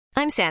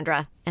I'm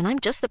Sandra, and I'm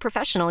just the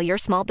professional your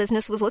small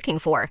business was looking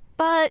for.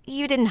 But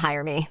you didn't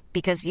hire me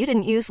because you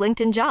didn't use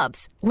LinkedIn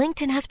Jobs.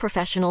 LinkedIn has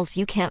professionals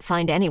you can't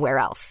find anywhere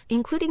else,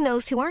 including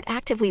those who aren't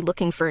actively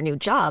looking for a new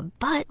job,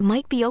 but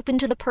might be open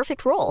to the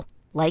perfect role,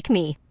 like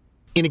me.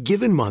 In a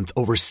given month,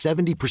 over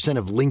 70%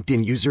 of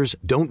LinkedIn users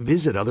don't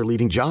visit other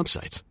leading job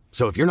sites.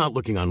 So if you're not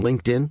looking on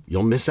LinkedIn,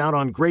 you'll miss out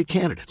on great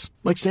candidates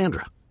like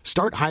Sandra.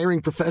 Start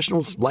hiring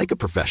professionals like a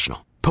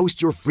professional.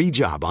 Post your free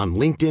job on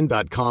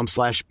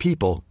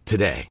linkedin.com/people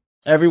today.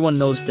 Everyone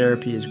knows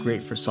therapy is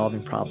great for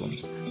solving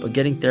problems, but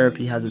getting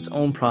therapy has its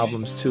own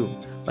problems too,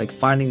 like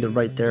finding the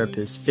right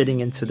therapist,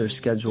 fitting into their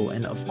schedule,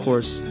 and of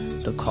course,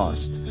 the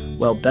cost.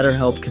 Well,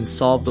 BetterHelp can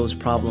solve those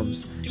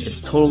problems. It's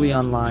totally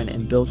online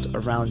and built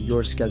around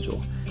your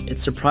schedule.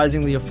 It's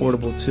surprisingly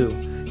affordable too.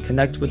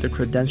 Connect with a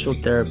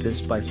credentialed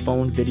therapist by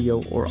phone,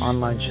 video, or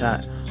online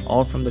chat,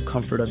 all from the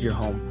comfort of your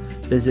home.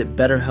 Visit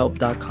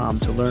BetterHelp.com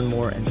to learn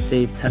more and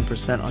save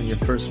 10% on your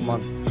first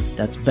month.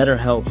 That's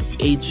BetterHelp,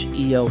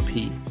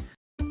 H-E-L-P.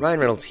 Ryan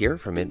Reynolds here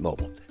from Mint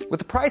Mobile. With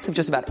the price of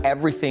just about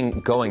everything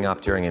going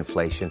up during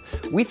inflation,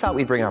 we thought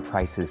we'd bring our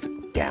prices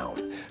down.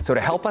 So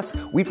to help us,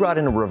 we brought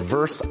in a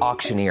reverse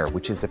auctioneer,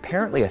 which is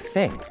apparently a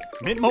thing.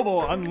 Mint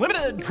Mobile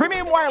Unlimited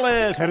Premium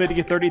Wireless. How to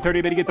get 30,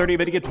 30, bit to get 30,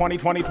 bit to get 20,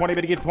 20, 20,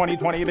 bit to get 20,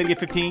 20, bit to get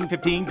 15,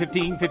 15,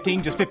 15,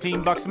 15, just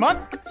 $15 a month?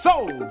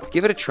 Sold!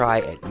 Give it a try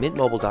at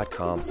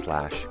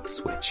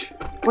mintmobile.com/switch.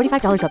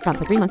 $45 up front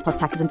for 3 months plus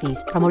taxes and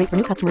fees. Promo rate for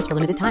new customers for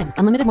limited time.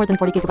 Unlimited more than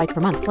 40 gigabytes per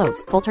month.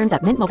 Slows full terms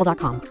at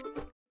mintmobile.com.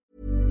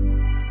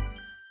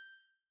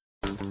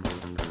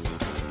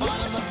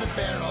 Bottom of the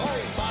barrel,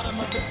 bottom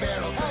of the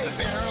barrel, 'cause the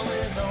barrel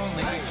is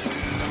only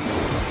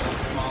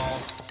small.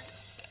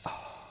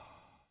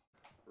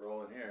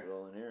 Rolling here.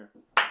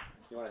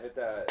 You want to hit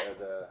that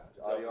the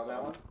audio on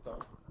that one?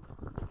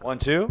 1,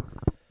 2.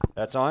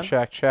 That's on.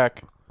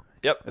 Check.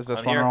 Yep. Is this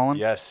I'm one here. rolling?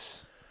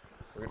 Yes.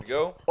 We're good to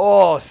go.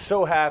 Oh,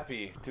 so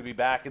happy to be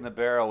back in the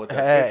barrel with our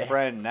good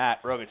friend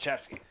Nat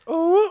Rogachevsky.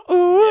 Ooh.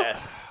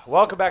 Yes.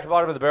 Welcome back to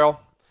Bottom of the Barrel.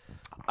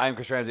 I'm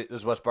Chris Ramsey. This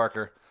is Wes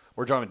Barker.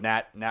 We're joined with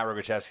Nat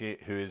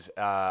Rogachevsky, who is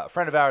a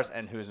friend of ours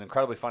and who is an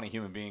incredibly funny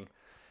human being.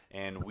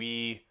 And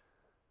we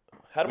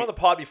had him on the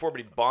pod before, but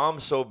he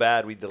bombed so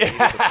bad we deleted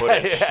the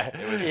footage.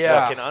 It was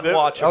fucking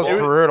unwatchable. That was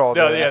brutal.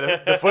 No,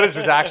 the footage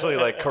was actually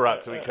like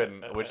corrupt, so we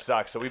couldn't, which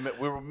sucks. So we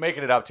were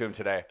making it up to him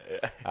today.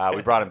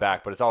 We brought him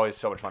back, but it's always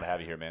so much fun to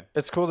have you here, man.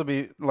 It's cool to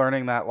be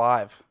learning that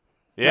live.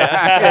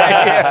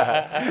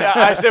 Yeah.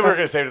 I said we were going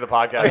to save it to the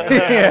podcast.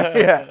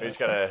 Yeah. We just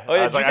gotta,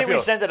 did you think we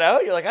sent it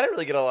out? You're like, I didn't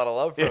really get a lot of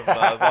love from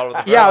Bottom of the Barrel.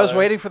 Yeah, I was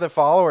waiting for the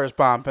followers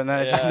bump, and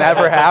then it just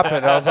never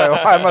happened. I was like,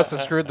 I must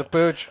have screwed the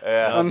pooch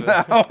on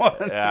that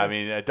one. Yeah, I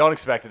mean, don't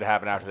expect it to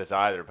happen after this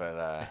either,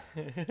 but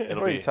it'll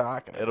what be. Are you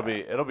talking about?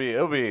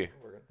 It'll be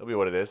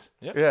what it is.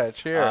 Yep. Yeah,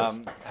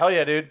 cheers. Hell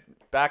yeah, dude!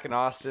 Back in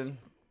Austin,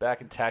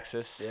 back in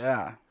Texas.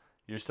 Yeah.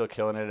 You're still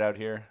killing it out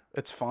here.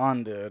 It's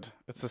fun, dude.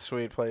 It's a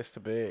sweet place to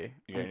be.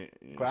 You're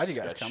glad you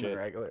guys come in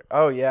regular.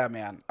 Oh, yeah,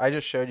 man. I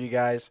just showed you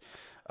guys.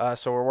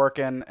 So we're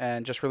working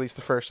and just released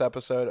the first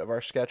episode of our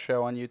sketch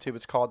show on YouTube.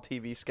 It's called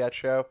TV Sketch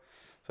Show.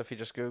 So if you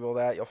just Google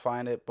that, you'll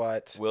find it.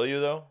 But will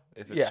you, though?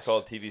 If it's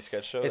called TV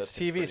Sketch Show? It's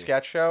TV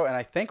Sketch Show, and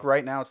I think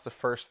right now it's the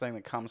first thing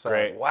that comes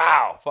Great. out.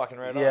 Wow. Fucking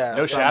right on.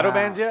 No shadow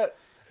bans yet?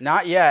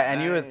 Not yet.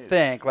 And you would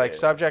think, like,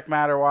 subject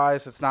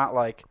matter-wise, it's not,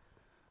 like,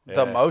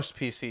 the most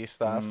PC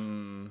stuff.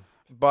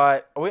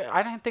 But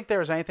I didn't think there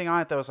was anything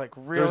on it that was like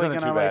really going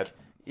to like.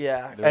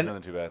 Yeah. There was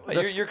nothing too bad.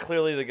 Well, you're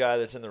clearly the guy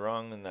that's in the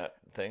wrong in that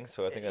thing,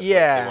 so I think that's what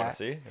they want to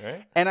see,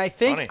 right? And I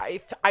think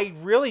I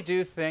really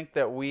do think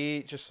that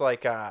we just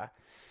like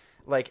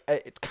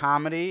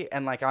comedy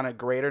and like on a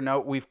greater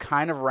note, we've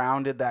kind of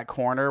rounded that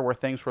corner where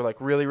things were like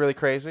really, really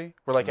crazy,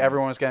 where like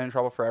everyone was getting in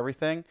trouble for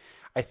everything.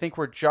 I think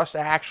we're just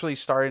actually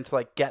starting to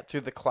like get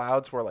through the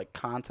clouds where like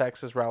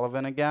context is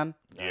relevant again.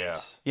 Yeah.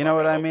 You know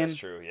what I mean? That's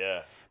true,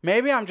 yeah.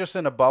 Maybe I'm just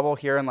in a bubble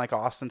here in like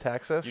Austin,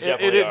 Texas.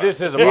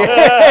 This is a bubble.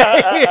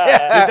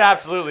 This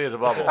absolutely is a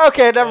bubble.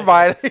 Okay, never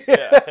mind.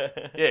 Yeah,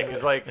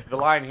 because like the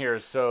line here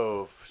is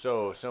so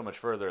much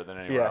further than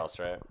anywhere else,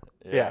 right?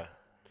 Yeah.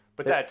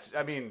 But that's,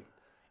 I mean,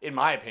 in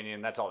my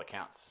opinion, that's all that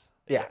counts.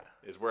 Yeah.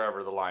 Is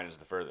wherever the line is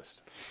the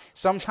furthest.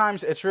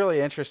 Sometimes it's really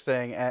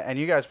interesting, and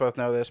you guys both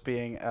know this,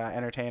 being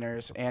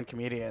entertainers and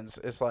comedians,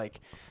 is like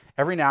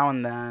every now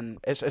and then,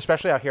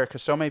 especially out here,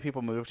 because so many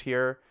people moved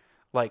here,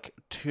 like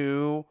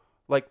to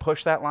like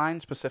push that line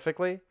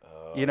specifically.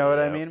 You know what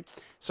I mean?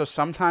 So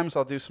sometimes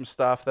I'll do some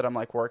stuff that I'm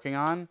like working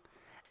on,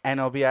 and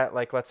it'll be at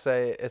like, let's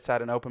say it's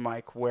at an open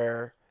mic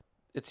where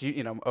it's,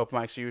 you know, open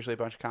mics are usually a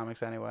bunch of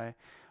comics anyway.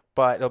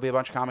 But it'll be a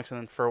bunch of comics,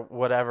 and then for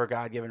whatever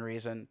God-given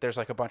reason, there's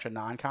like a bunch of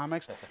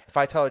non-comics. If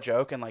I tell a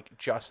joke and like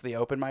just the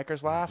open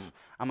micers laugh,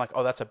 I'm like,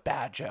 oh, that's a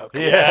bad joke.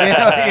 Yeah. You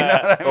know what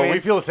I mean? We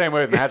feel the same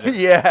way with magic.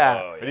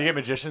 Yeah. And you get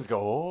magicians go,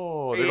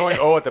 oh, they're going,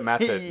 oh, at the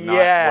method, not what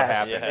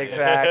yes, happened.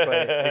 exactly.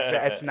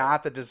 It's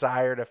not the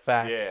desired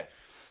effect. Yeah.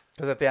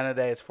 Because at the end of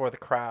the day, it's for the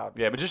crowd.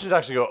 Yeah, magicians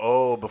actually go,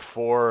 oh,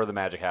 before the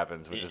magic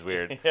happens, which is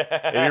weird.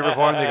 If you're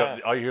performing, they go,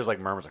 all you hear is like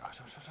murmurs, like,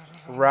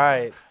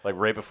 right. Like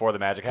right before the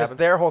magic happens. Because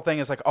their whole thing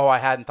is like, oh, I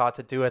hadn't thought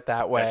to do it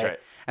that way. That's right.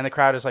 And the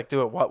crowd is like,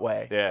 do it what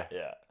way? Yeah.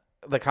 Yeah.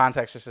 The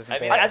context just isn't I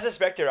mean, there. as a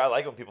spectator, I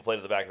like when people play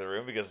to the back of the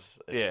room because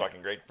it's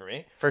fucking great for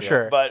me. For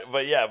sure. But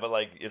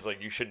like it's like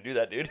you shouldn't do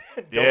that, dude.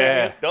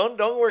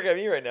 Don't work at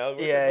me right now.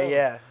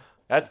 Yeah.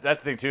 That's the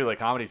thing too. Like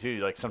comedy too.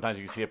 Like sometimes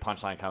you can see a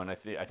punchline coming.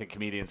 I think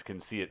comedians can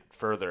see it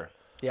further.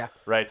 Yeah.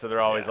 Right. So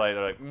they're always like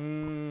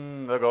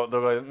they'll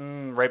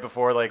go right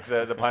before like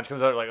the punch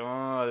comes out. Like,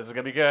 oh, this is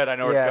gonna be good. I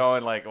know where it's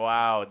going. Like,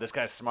 wow, this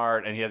guy's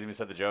smart, and he hasn't even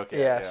said the joke yet.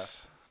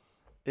 Yes.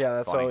 Yeah,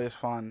 that's Funny. always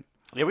fun.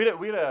 Yeah, we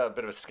had a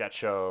bit of a sketch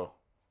show.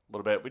 A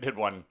little bit. We did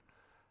one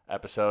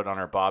episode on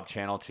our Bob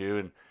channel too,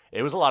 and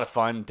it was a lot of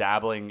fun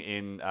dabbling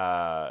in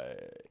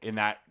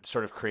that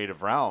sort of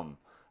creative realm.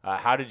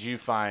 How did you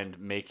find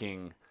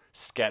making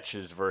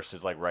sketches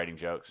versus like writing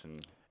jokes?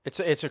 And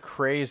it's a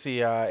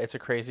crazy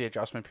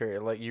adjustment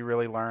period. Like you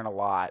really learn a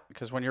lot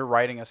because when you're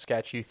writing a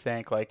sketch, you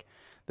think like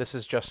this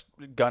is just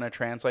gonna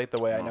translate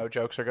the way I know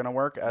jokes are gonna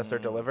work as they're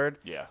delivered.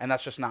 Yeah, and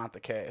that's just not the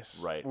case.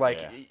 Right.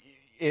 Like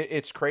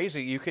it's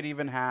crazy. You could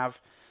even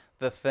have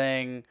the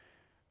thing.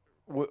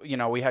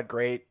 We had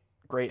great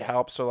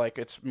help. So like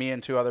it's me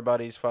and two other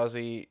buddies,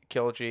 Fuzzy,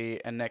 Kilji,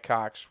 and Nick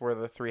Cox were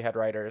the three head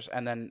writers,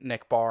 and then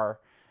Nick Barr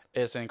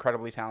is an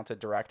incredibly talented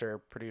director,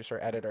 producer,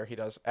 editor. He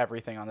does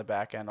everything on the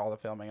back end, all the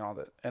filming,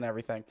 and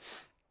everything.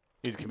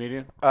 He's a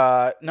comedian?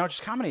 No,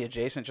 just comedy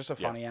adjacent. Just a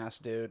funny ass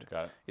dude.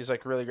 Got it. He's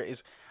like really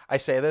great. I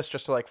say this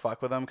just to like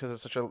fuck with him because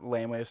it's such a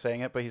lame way of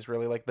saying it, but he's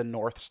really like the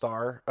North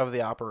Star of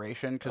the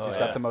operation because he's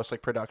got the most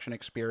like production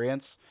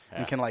experience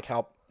and can like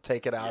help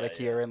take it out of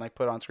here and like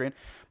put it on screen.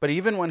 But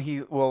even when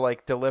he will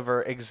like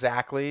deliver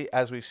exactly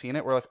as we've seen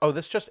it, we're like, oh,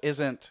 this just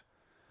isn't.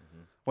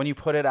 When you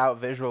put it out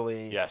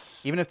visually,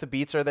 even if the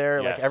beats are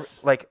there,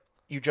 like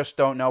you just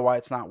don't know why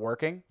it's not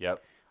working.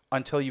 Yep.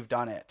 Until you've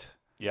done it.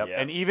 Yep.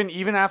 And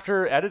even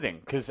after editing,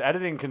 because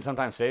editing can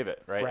sometimes save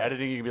it, right?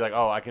 Editing, you can be like,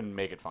 oh, I can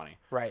make it funny.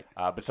 Right.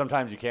 But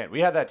sometimes you can't.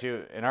 We had that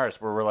too in ours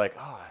where we're like,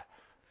 oh,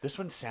 this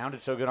one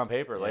sounded so good on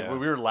paper. Like we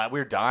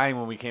were dying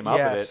when we came up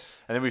with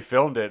it, and then we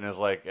filmed it, and it was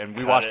like, and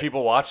we watched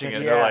people watching it,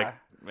 and they're like,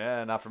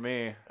 yeah, not for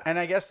me. And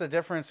I guess the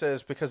difference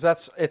is because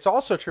it's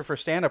also true for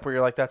stand up where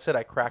you're like, that's it,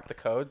 I cracked the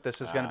code. This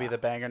is going to be the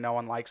banger. No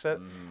one likes it,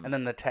 and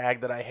then the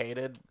tag that I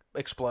hated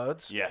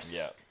explodes. Yes.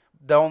 Yeah.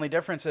 The only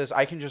difference is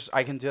I can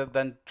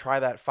then try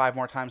that 5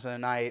 more times in a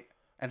night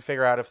and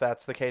figure out if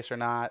that's the case or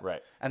not.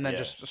 Right. And then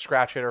just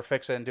scratch it or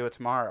fix it and do it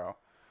tomorrow.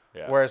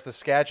 Yeah. Whereas the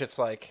sketch, it's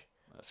like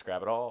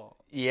scrap it all.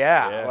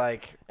 Yeah,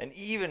 like, and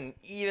even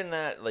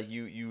that, like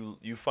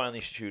you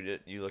finally shoot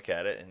it, you look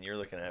at it, and you're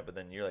looking at it, but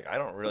then you're like, I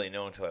don't really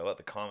know until I let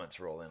the comments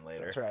roll in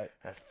later. That's right.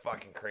 That's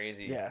fucking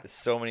crazy. Yeah, there's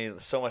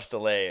so much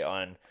delay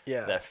on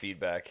that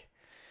feedback.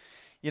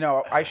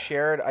 I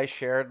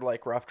shared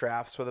like rough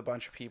drafts with a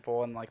bunch of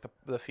people, and like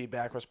the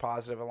feedback was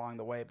positive along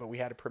the way. But we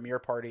had a premiere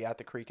party at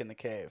the Creek in the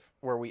Cave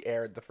where we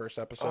aired the first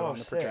episode on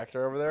the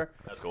projector over there.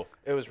 That's cool.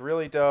 It was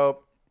really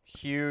dope.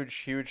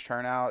 Huge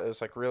turnout. It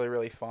was like really,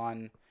 really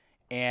fun.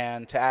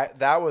 And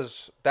that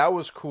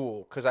was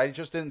cool because I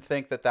just didn't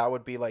think that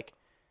would be like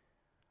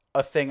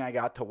a thing I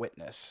got to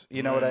witness.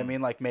 You know what I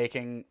mean? Like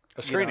making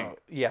a screening.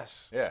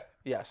 Yes. Yeah.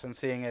 Yes, and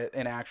seeing it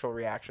in actual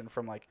reaction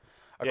from like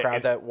a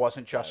crowd that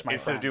wasn't just my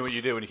instead friends. of doing what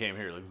you did when you came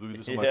here, like look at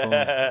this on my phone.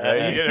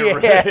 Right?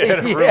 You get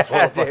a room full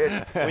of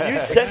dude. When you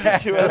sent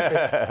it to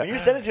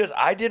us,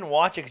 I didn't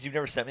watch it because you've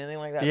never sent me anything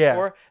like that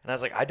before, and I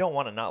was like, I don't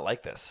want to not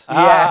like this.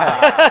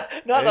 Yeah.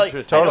 Not like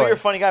I know you're a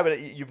funny guy, but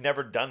you've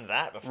never done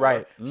that before.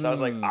 Right. So I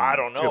was like, I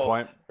don't know. Good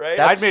point. Right.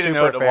 That's I made a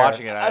note of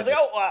watching it. I was like,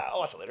 I'll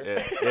watch it later.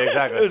 Yeah,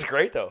 exactly. It was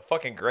great though.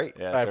 Fucking great.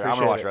 Yeah, I'm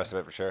gonna watch the rest of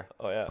it for sure.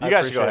 Oh yeah. You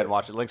guys should go ahead and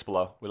watch it. Link's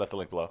below. We left the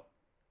link below.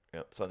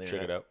 Yep. It's on the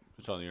internet. Check it out.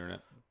 It's on the internet.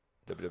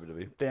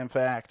 www. Damn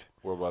fact.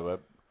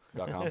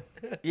 worldwideweb.com.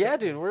 Yeah,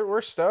 dude,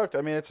 we're stoked.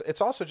 I mean,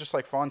 it's also just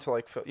like fun to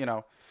like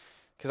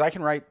because I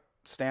can write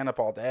stand up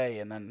all day,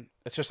 and then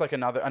it's just like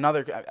another.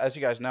 As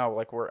you guys know,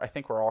 like I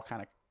think we're all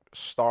kind of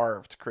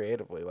starved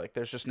creatively. Like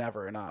there's just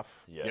never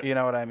enough. Yep. You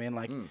know what I mean?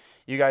 Like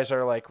you guys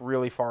are like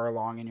really far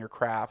along in your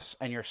crafts,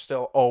 and you're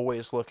still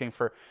always looking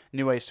for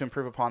new ways to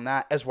improve upon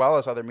that, as well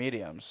as other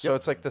mediums. So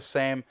it's like the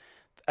same.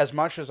 As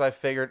much as I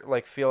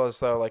feel as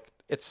though like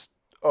it's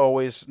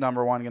always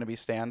number one going to be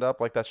stand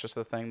up. Like that's just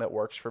the thing that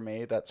works for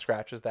me. That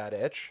scratches that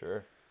itch.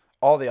 Sure.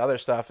 All the other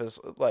stuff is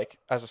like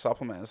as a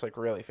supplement is like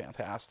really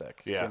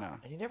fantastic. Yeah.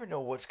 And you never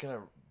know what's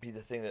gonna be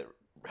the thing that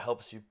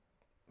helps you.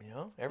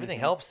 Everything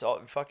helps.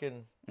 All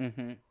fucking.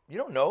 Mm-hmm. You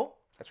don't know.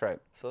 That's right.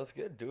 So that's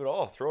good. Do it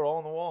all. Throw it all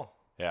on the wall.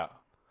 Yeah.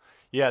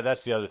 Yeah,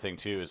 that's the other thing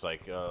too. Is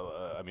like,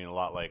 I mean, a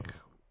lot like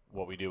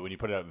what we do when you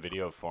put it out in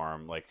video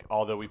form. Like,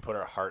 although we put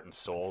our heart and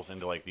souls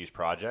into like these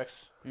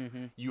projects,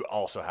 you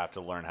also have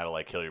to learn how to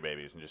like kill your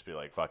babies and just be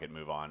like, fuck it,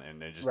 move on,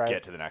 and then just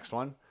get to the next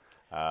one.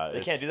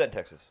 They can't do that in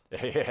Texas. Yeah,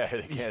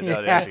 they can't.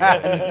 No, they actually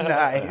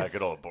can't. Nice.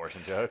 Good old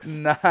abortion jokes.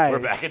 Nice. We're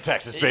back in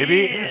Texas,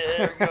 baby. Yeah,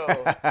 there we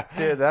go.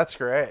 Dude, that's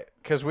great.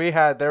 Because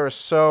there were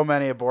so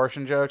many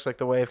abortion jokes. Like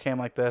the wave came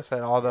like this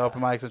at all the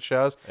open mics and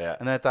shows. Yeah.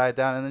 And then it died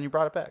down, and then you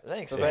brought it back.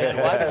 Thanks, So man.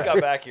 Well, I just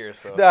got back here,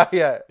 so. No,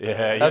 yeah.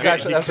 Yeah, That's a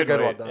couldn't good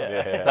one, wait. though.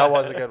 Yeah. That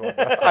was a good one.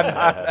 I'm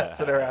not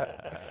messing around.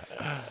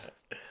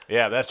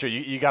 Yeah, that's true.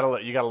 You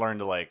gotta learn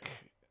to like,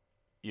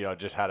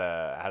 just how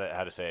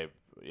to say,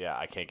 yeah,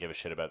 I can't give a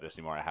shit about this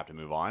anymore. I have to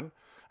move on,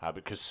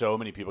 because so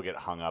many people get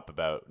hung up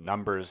about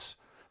numbers.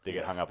 They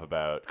get hung up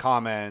about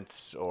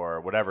comments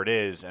or whatever it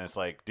is, and it's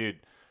like, dude,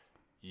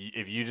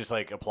 if you just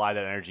like apply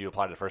that energy you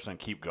apply to the first one,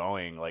 keep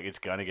going, like it's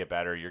gonna get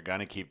better. You're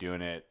gonna keep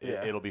doing it.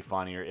 Yeah. It'll be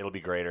funnier. It'll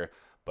be greater.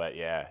 But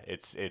yeah,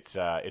 it's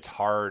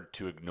hard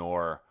to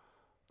ignore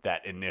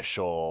that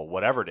initial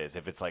whatever it is.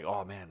 If it's like,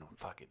 oh man,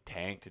 fuck, it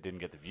tanked. It didn't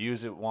get the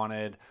views it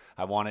wanted.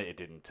 It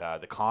didn't.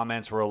 The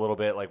comments were a little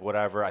bit like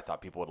whatever. I thought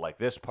people would like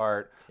this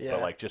part. Yeah. But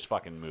like, just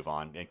fucking move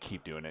on and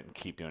keep doing it and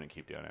keep doing it and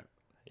keep doing it.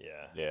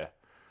 Yeah. Yeah.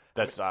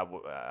 That's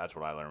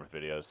what I learned with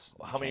videos.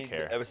 How many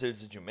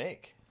episodes did you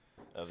make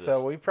of this?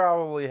 So we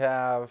probably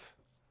have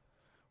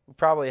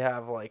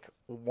like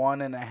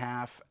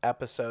 1.5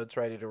 episodes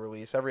ready to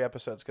release. Every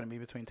episode's going to be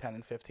between 10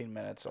 and 15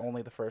 minutes.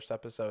 Only the first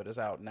episode is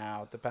out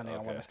now, depending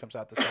on when this comes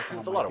out. The second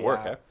It's one a lot might of be work,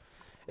 out. eh?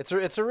 It's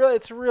a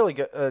really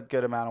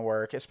good amount of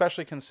work,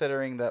 especially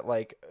considering that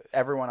like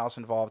everyone else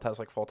involved has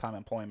like full-time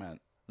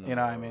employment. You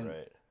know what I mean?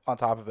 right. On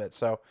top of it.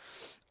 So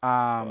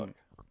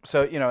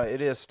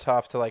it is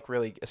tough to like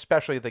really,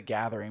 especially the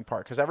gathering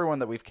part, because everyone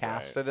that we've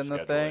casted in the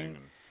thing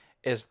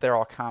they're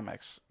all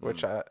comics,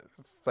 which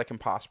it's like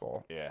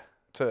impossible. Yeah.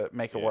 To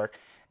make it work.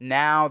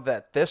 Now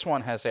that this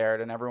one has aired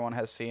and everyone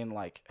has seen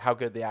like how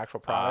good the actual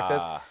product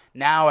is,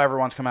 now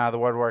everyone's coming out of the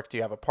woodwork. Do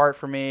you have a part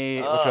for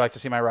me? Would you like to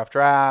see my rough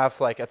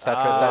drafts? Like, et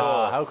cetera, et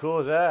cetera. How cool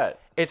is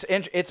that? It's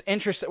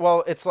interesting.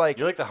 Well, it's like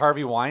You're like the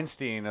Harvey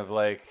Weinstein of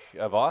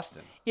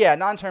Austin. yeah,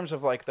 not in terms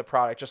of like the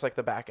product, just like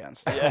the back end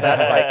stuff.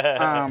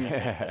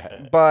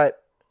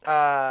 But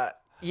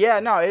yeah,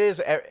 no, it is.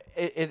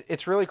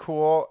 It's really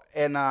cool,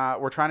 and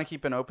we're trying to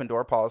keep an open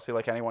door policy.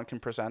 Like anyone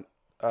can present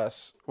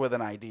us with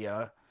an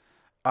idea,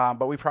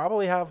 but we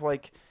probably have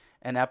like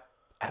an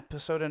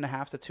episode and a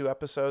half to 2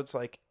 episodes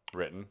like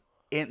Written.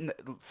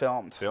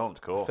 Filmed,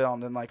 cool.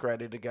 Filmed and like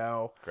ready to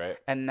go. Great.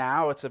 And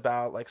now it's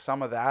about like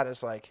some of that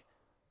is like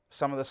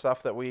some of the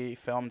stuff that we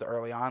filmed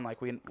early on,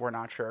 like we're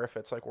not sure if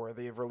it's like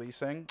worthy of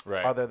releasing,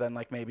 right? Other than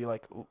like maybe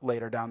like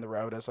later down the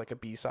road as like a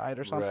B-side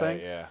or something, right?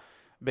 Yeah.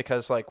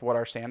 Because like what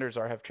our standards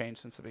have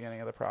changed since the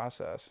beginning of the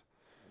process.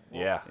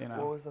 Yeah.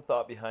 What was the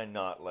thought behind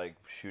not like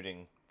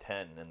shooting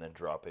 10 and then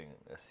dropping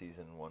a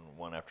season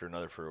one after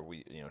another for a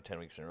week, 10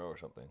 weeks in a row or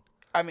something?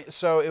 I mean,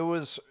 so it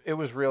was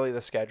really the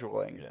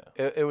scheduling. Yeah.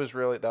 It was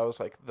really, that was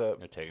like the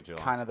taking too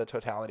long. kind of the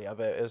totality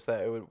of it, is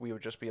that we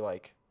would just be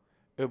like,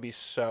 it would be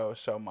so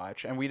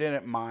much, and we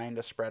didn't mind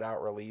a spread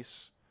out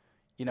release.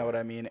 You know what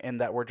I mean? In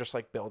that we're just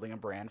like building a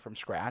brand from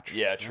scratch.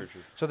 Yeah, true.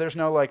 So there's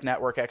no like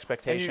network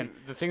expectation.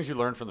 The things you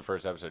learned from the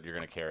first episode, you're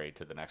going to carry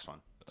to the next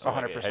one. So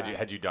 100%.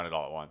 Had you done it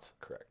all at once.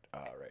 Correct.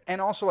 Right.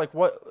 And also, like,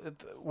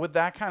 with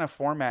that kind of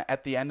format,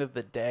 at the end of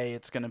the day,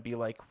 it's going to be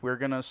like, we're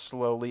going to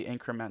slowly,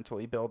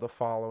 incrementally build a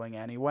following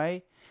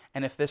anyway.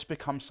 And if this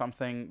becomes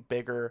something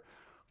bigger,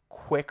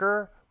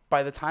 quicker,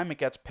 by the time it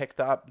gets picked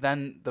up,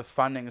 then the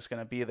funding is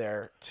going to be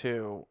there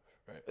too.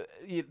 Right.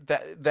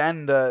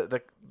 Then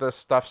the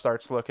stuff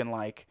starts looking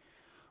like,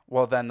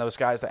 well, then those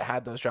guys that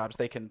had those jobs,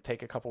 they can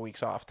take a couple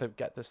weeks off to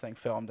get this thing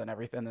filmed and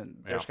everything. And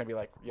there's going to be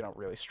like,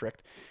 really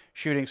strict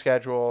shooting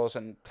schedules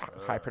and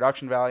high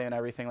production value and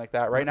everything like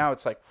that. Right now,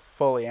 it's like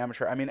fully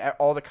amateur. I mean,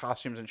 all the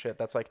costumes and shit,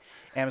 that's like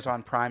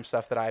Amazon Prime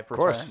stuff that I've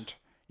returned.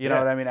 You know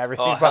what I mean?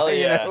 Everything. Oh, hell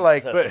yeah.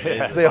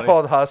 The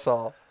old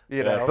hustle.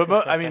 You know?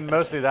 But I mean,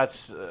 mostly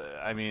that's,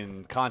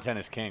 content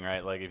is king,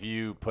 right? Like if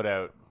you put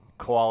out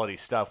quality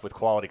stuff with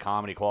quality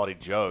comedy, quality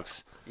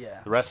jokes,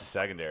 the rest is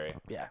secondary.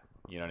 Yeah.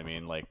 You know what I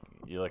mean? Like,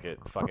 you look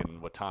at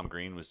fucking what Tom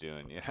Green was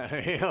doing. You know what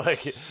I mean?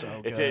 Like,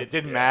 it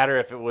didn't matter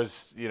if it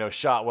was,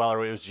 shot well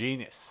or it was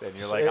genius. And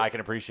you're like, I can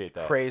appreciate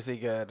that. Crazy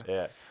good.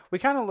 Yeah. We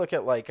kind of look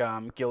at, like,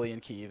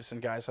 Gillian Keeves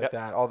and guys like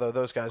that, although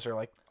those guys are,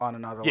 like, on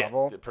another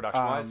level.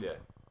 Production-wise,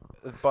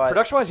 But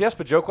production-wise, yes,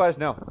 but joke-wise,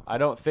 no. I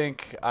don't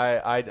think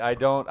I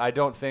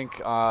don't think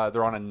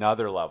they're on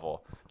another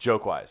level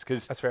joke-wise,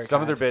 because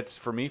some of their bits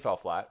for me fell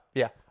flat.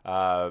 Yeah.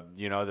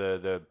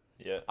 The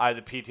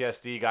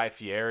PTSD Guy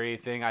Fieri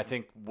thing, I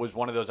think, was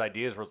one of those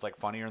ideas where it's like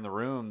funnier in the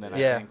room than I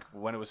think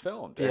when it was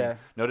filmed. And yeah.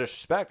 No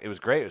disrespect, it was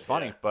great, it was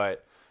funny,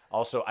 but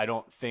also I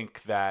don't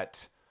think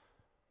that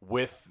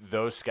with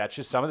those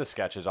sketches, some of the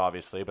sketches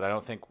obviously, but I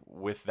don't think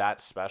with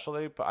that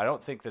specialty, I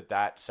don't think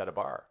that set a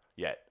bar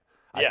yet.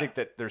 I think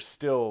that there's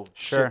still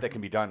shit that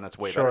can be done that's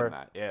way better than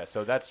that. Yeah,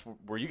 so that's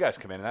where you guys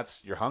come in, and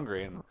you're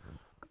hungry, and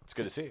it's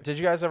good to see. Did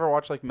you guys ever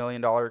watch like $1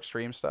 Million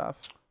Extreme stuff?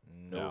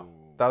 No.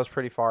 That was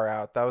pretty far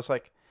out. That was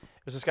like,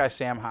 it was this guy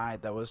Sam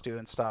Hyde that was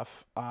doing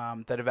stuff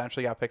that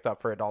eventually got picked up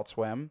for Adult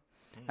Swim.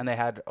 and they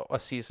had a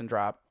season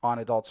drop on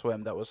Adult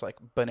Swim that was like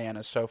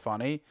bananas, so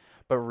funny,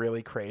 but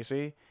really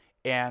crazy.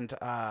 And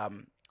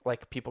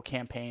like people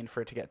campaigned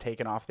for it to get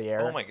taken off the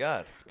air. Oh my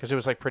god! Because it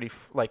was like pretty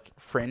like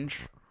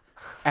fringe,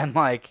 and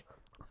like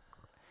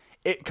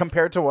it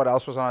compared to what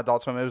else was on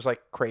Adult Swim, it was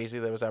like crazy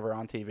that it was ever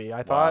on TV.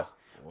 I thought,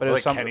 but it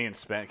was like Kenny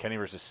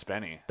versus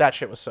Spenny. That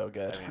shit was so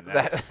good. I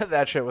mean,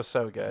 that shit was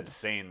so good. It's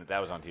insane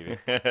that was on TV.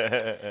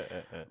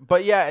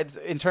 But yeah, it's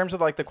in terms of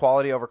like the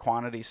quality over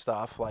quantity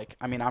stuff. Like,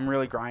 I mean, I'm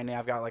really grinding.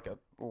 I've got like a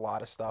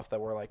lot of stuff that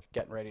we're like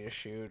getting ready to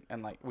shoot,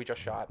 and like we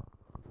just shot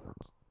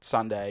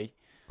Sunday.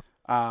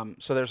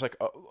 So there's like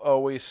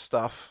always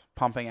stuff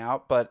pumping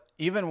out. But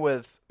even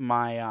with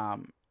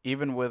my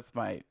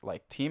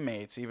like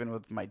teammates, even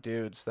with my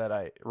dudes that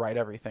I write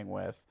everything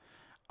with,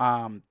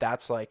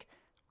 that's like,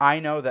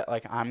 I know that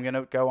like I'm going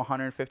to go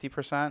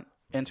 150%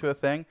 into a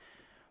thing,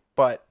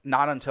 but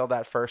not until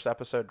that first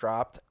episode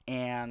dropped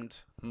and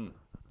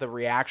the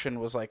reaction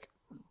was like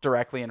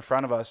directly in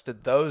front of us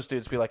did those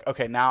dudes be like,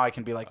 okay, now I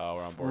can be like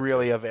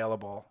really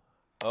available.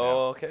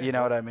 Oh, okay. You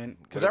know what I mean?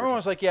 Because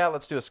everyone's like, yeah,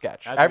 let's do a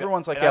sketch.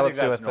 Everyone's like, yeah, let's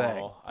do a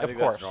thing. I think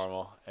that's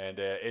normal. And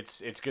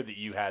it's good that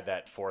you had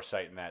that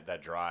foresight and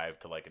that drive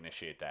to like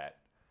initiate that.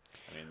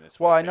 I mean,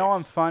 well, I know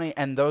I'm funny,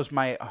 and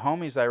my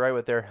homies that I write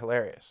with, they're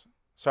hilarious.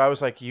 So I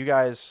was like, you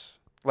guys,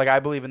 like,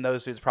 I believe in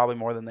those dudes probably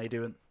more than they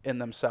do in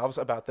themselves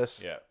about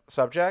this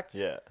subject.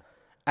 Yeah.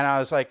 And I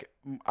was like,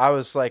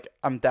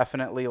 I'm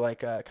definitely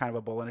like a kind of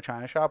a bull in a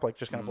china shop, like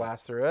just gonna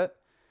blast through it.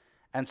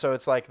 And so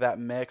it's like that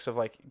mix of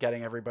like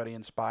getting everybody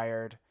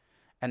inspired.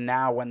 And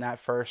now when that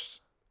first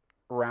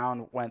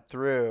round went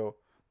through,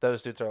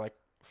 those dudes are like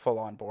full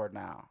on board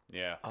now.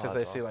 Yeah. Because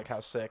they see like how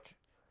sick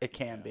it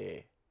can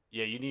be.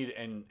 Yeah, you need,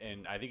 and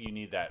I think you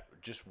need that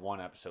just one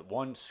episode,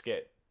 one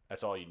skit.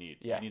 That's all you need.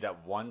 Yeah. You need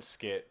that one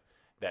skit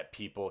that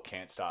people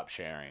can't stop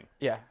sharing.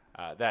 Yeah.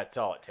 That's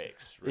all it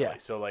takes, really. Yeah.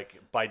 So like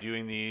by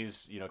doing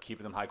these,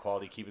 keeping them high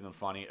quality, keeping them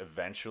funny,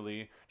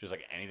 eventually, just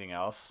like anything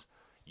else,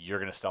 you're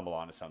going to stumble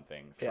onto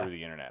something through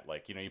the internet.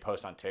 Like, you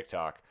post on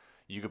TikTok,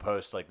 you could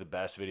post like the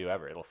best video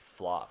ever. It'll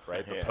flop,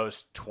 right? But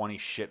post 20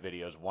 shit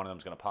videos, one of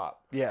them's going to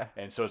pop. Yeah.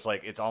 And so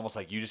it's almost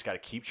like you just got to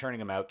keep churning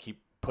them out,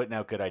 keep putting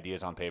out good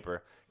ideas on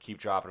paper, keep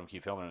dropping them,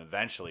 keep filming them.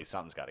 Eventually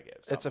something's got to give.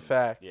 It's a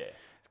fact. Yeah.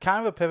 Kind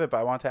of a pivot, but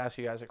I want to ask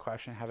you guys a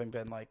question, having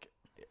been like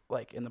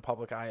in the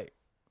public eye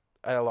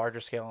at a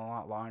larger scale and a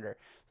lot longer.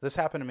 This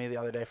happened to me the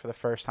other day for the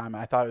first time, and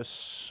I thought it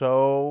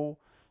was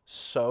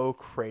so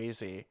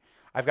crazy.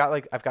 I've got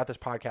this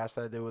podcast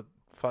that I do with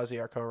Fuzzy,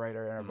 our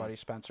co-writer, and our buddy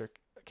Spencer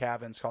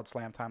Cavins called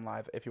Slam Time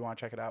Live. If you want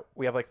to check it out,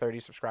 we have like 30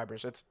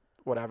 subscribers. It's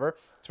whatever.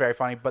 It's very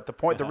funny. But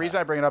the reason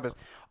I bring it up is,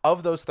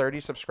 of those 30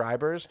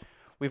 subscribers,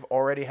 we've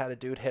already had a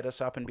dude hit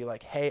us up and be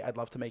like, hey, I'd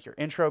love to make your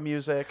intro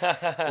music.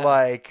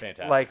 like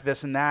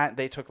this and that.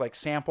 They took like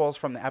samples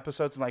from the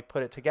episodes and like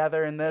put it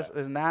together in this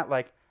and that,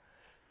 like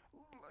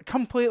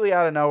completely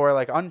out of nowhere,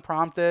 like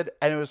unprompted.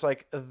 And it was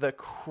like the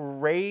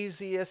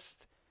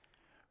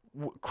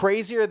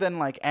crazier than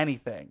like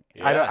anything.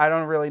 Yeah. I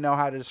don't really know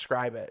how to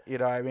describe it. You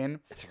know what I mean?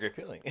 It's a great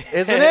feeling.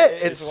 Isn't it?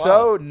 It's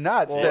so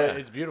nuts. Well,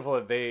 it's beautiful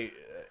that they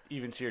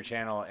even see your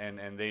channel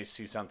and they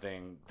see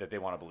something that they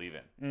want to believe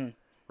in.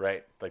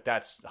 Right? Like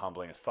that's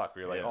humbling as fuck.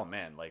 Where you're like, oh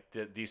man, like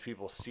these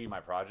people see my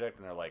project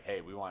and they're like,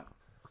 hey,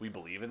 we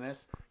believe in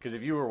this. Because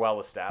if you were well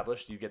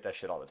established, you get that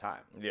shit all the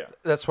time. Yeah.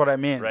 That's what I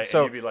mean. Right?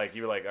 So and you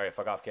were like, all right,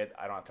 fuck off, kid.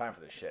 I don't have time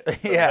for this shit.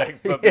 But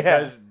but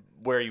because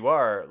where you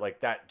are, like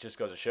that just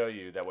goes to show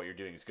you that what you're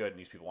doing is good and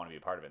these people want to be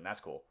a part of it, and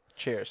that's cool.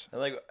 Cheers.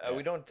 And like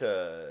we don't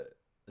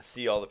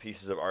see all the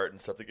pieces of art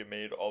and stuff that get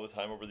made all the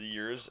time over the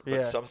years,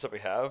 but some stuff we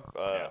have,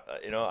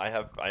 I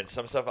have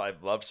some stuff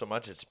I've loved so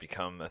much it's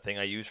become a thing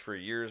I use for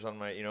years on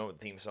my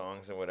theme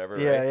songs and whatever.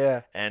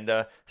 Right?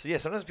 And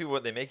sometimes people,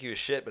 what they make you is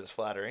shit, but it's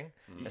flattering.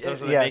 And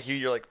sometimes they make you,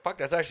 you're like, fuck,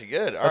 that's actually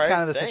good. That's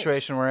kind of the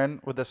situation we're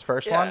in with this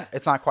first one.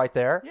 It's not quite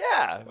there.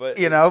 Yeah, but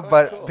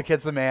but cool. The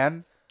kid's the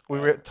man.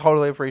 We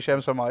totally appreciate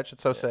him so much.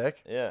 It's so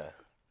sick. Yeah,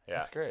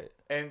 that's great.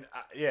 And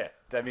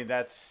I mean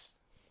that's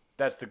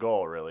the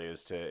goal, really,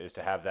 is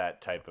to have that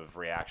type of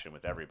reaction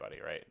with everybody,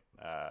 right?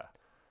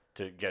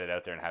 To get it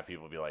out there and have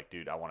people be like,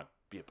 dude, I want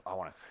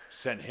to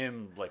send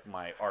him like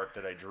my art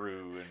that I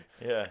drew,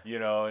 and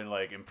and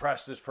like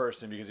impress this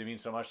person because it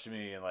means so much to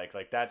me, and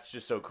like that's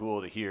just so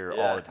cool to hear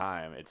all the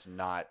time. It's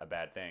not a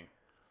bad thing.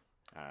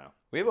 I don't know.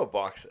 We have a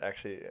box,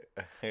 actually.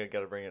 I got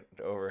to bring it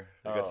over. It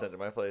got sent to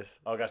my place.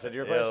 Oh, got sent to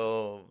your place?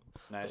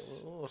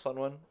 Nice. A little fun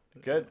one.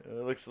 Good.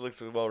 It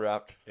looks well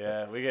wrapped.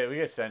 Yeah, we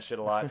get sent shit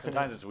a lot.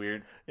 Sometimes it's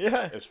weird.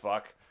 As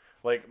fuck.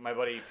 Like my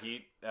buddy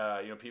Pete,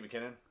 Pete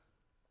McKinnon?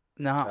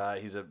 No.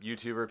 He's a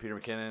YouTuber. Peter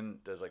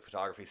McKinnon does like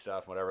photography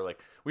stuff, whatever. Like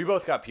we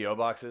both got PO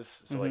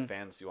boxes, so like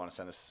fans, you want to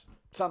send us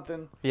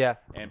something? Yeah.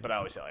 But I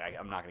always say like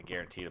I'm not going to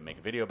guarantee to make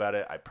a video about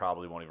it. I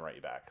probably won't even write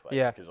you back.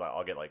 Because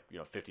I'll get like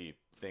 50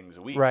 things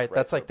a week. Right.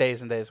 That's like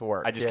days and days of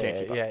work. I just can't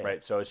keep up.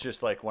 Right. So it's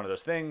just like one of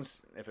those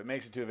things. If it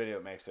makes it to a video,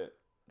 it makes it.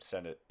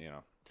 Send it.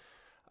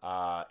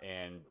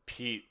 And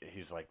Pete,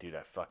 he's like, dude,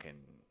 I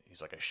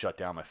shut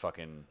down my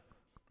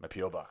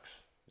PO box.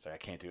 He's like, I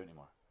can't do it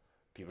anymore.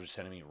 people are just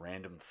sending me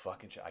random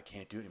fucking shit. I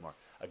can't do it anymore.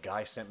 A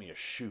guy sent me a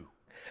shoe.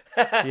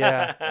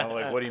 Yeah. And I'm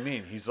like, what do you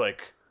mean? He's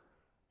like,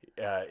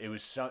 it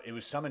was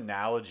some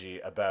analogy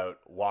about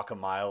walk a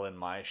mile in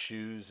my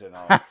shoes and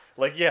all.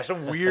 Like, yeah,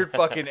 some weird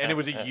fucking, and it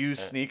was a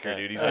used sneaker,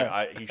 dude. He's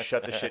like, he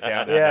shut the shit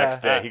down the next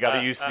day. He got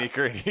a used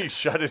sneaker and he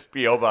shut his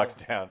P.O. box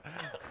down.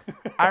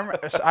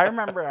 I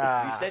remember.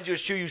 He sends you a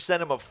shoe, you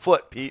send him a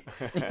foot, Pete.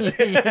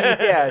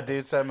 Yeah,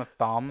 dude, send him a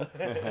thumb.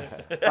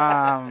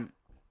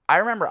 I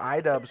remember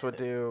iDubbbz would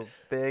do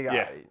big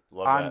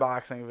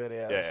unboxing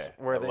videos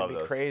where they'd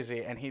be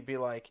crazy, and he'd be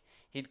like,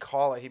 he'd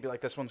call it, he'd be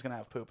like, this one's going to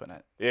have poop in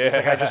it. Yeah. He's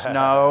like, I just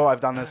know, I've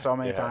done this so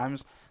many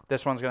times,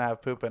 this one's going to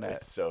have poop in it.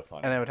 It's so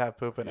funny. And they would have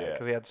poop in it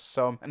because he had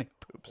so many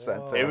poop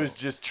sent to him. It was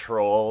just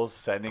trolls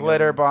sending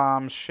glitter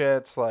bombs,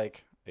 shits,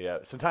 like. Yeah,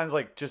 sometimes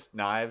like just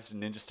knives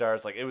and ninja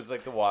stars. Like it was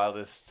like the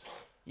wildest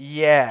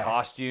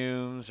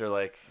costumes or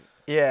like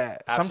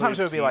sometimes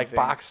it would be like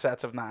box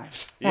sets of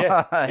knives.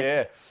 Yeah.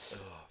 Yeah. Oh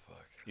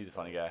fuck. He's a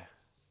funny guy.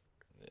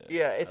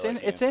 Yeah, it's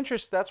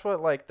interesting. That's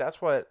what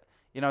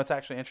it's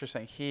actually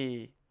interesting.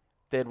 He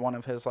did one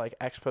of his like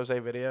expose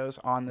videos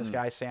on this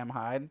guy Sam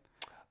Hyde.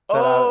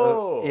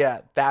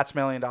 That's $1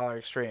 Million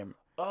Extreme.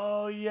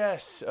 Oh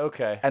yes,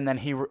 okay. And then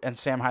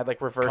Sam Hyde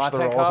like reversed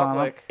content the roles cop, on him.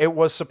 like, It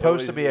was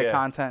supposed to be a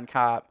content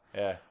cop.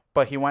 Yeah.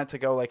 But he went to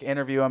go like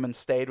interview him and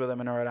stayed with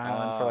him in Rhode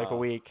Island for like a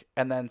week.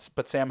 And then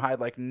but Sam Hyde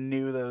like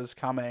knew that was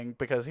coming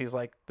because he's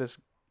like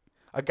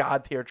a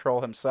god tier troll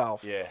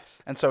himself. Yeah.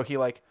 And so he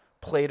like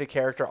played a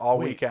character all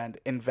weekend,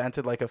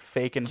 invented like a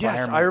fake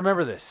environment. Yes, I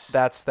remember this.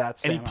 That's Sam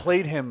Sam and he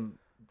played him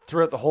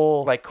throughout the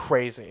whole like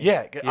crazy.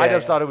 Yeah, I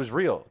just thought it was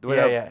real.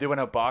 They went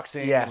out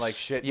boxing Yes. and like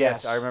shit.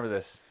 Yes. Yes, I remember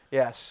this.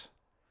 Yes.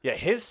 Yeah,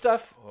 his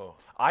stuff.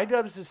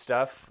 iDubbbz'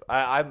 stuff.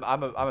 I'm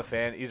a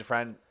fan. He's a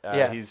friend.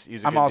 He's a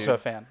good I'm also dude. a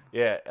fan.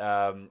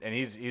 Yeah, and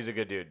he's a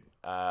good dude.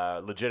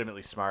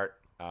 Legitimately smart.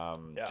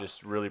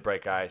 Just really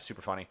bright guy.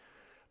 Super funny.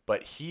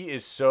 But he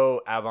is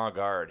so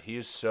avant-garde. He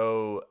is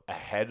so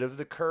ahead of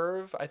the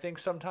curve. I think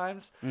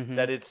sometimes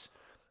that it's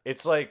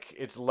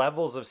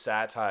levels of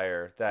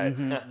satire that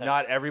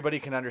not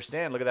everybody can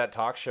understand. Look at that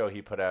talk show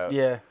he put out.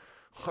 Yeah.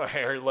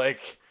 Where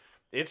like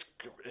it's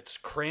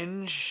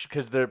cringe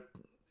because they're.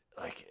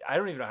 Like I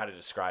don't even know how to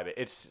describe it.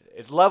 It's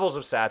levels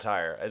of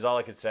satire is all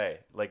I could say.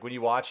 Like when you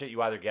watch it, you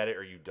either get it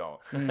or you don't.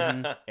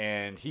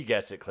 And he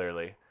gets it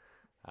clearly,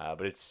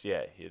 but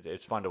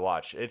it's fun to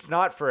watch. It's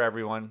not for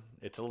everyone.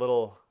 It's a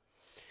little.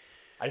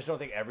 I just don't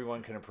think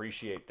everyone can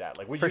appreciate that.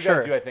 Like what you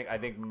guys do, I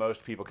think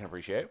most people can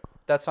appreciate.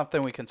 That's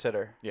something we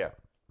consider. Yeah,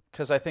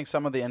 because I think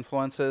some of the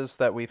influences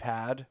that we've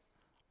had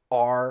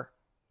are.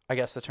 I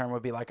guess the term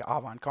would be like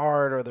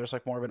avant-garde, or there's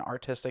like more of an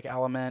artistic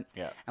element.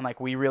 Yeah, and like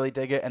we really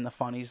dig it, and the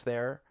funny's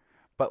there.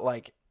 But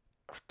like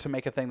to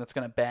make a thing that's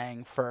gonna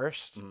bang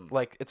first,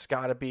 like it's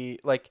got to be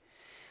like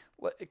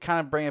kind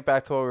of bring it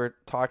back to what we were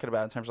talking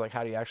about in terms of like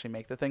how do you actually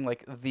make the thing.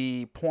 Like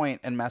the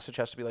point and message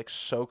has to be like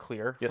so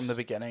clear from the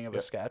beginning of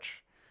a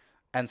sketch.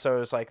 And so it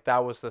was like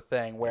that was the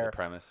thing where the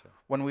premise.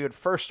 When we would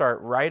first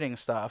start writing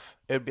stuff,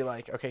 it would be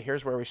like, okay,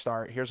 here's where we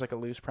start. Here's like a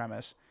loose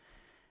premise,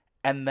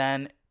 and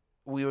then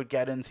we would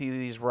get into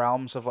these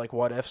realms of like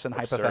what ifs and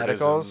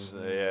hypotheticals.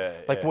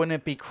 Like, wouldn't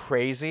it be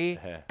crazy?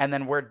 And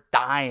then we're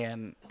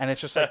dying, and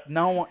it's just like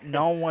no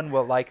one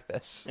will like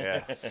this.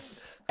 Yeah.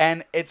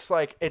 And it's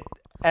like it.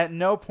 At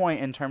no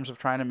point in terms of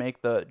trying to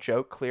make the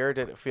joke clear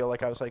did it feel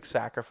like I was like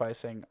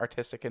sacrificing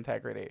artistic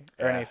integrity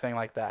or anything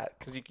like that,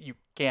 because you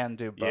can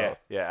do both.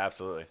 Yeah,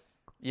 absolutely.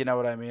 You know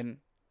what I mean?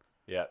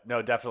 Yeah,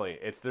 no, definitely.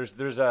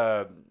 There's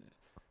a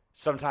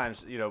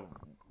sometimes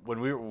when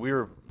we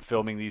were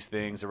filming these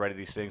things or writing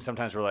these things,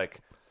 sometimes we're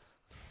like,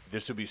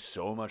 this would be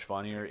so much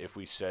funnier if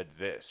we said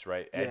this,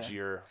 right?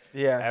 Edgier,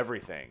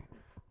 everything.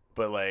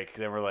 But like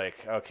then we're like,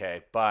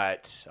 okay,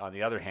 but on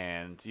the other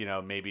hand,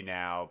 maybe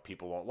now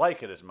people won't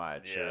like it as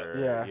much,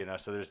 so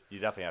you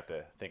definitely have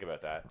to think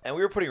about that. And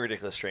we were putting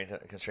ridiculous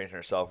constraints on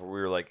ourselves, where we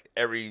were like,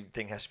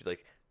 everything has to be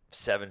like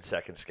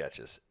 7-second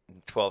sketches,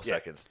 12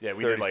 seconds, yeah,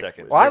 we 30 did like,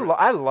 seconds. Well,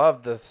 I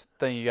love the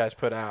thing you guys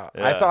put out.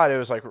 I thought it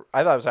was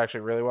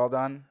actually really well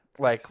done.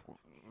 Like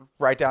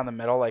right down the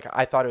middle. Like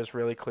I thought it was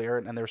really clear,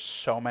 and there's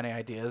so many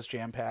ideas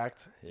jam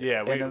packed.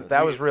 Yeah,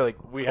 that was really.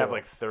 We cool. have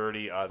like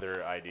 30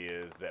 other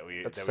ideas that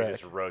we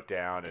just wrote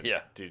down,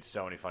 and dude,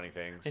 so many funny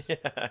things.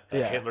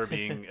 Hitler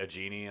being a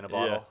genie in a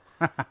bottle.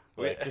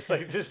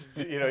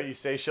 You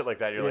say shit like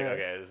that, you're like,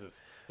 okay,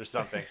 there's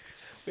something.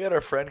 We had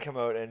our friend come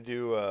out and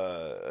do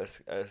a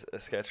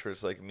sketch where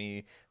it's like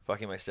me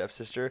fucking my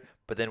stepsister,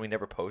 but then we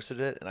never posted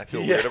it, and I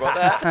feel weird about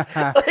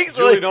that.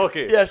 Julie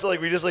Nolke. Yeah, so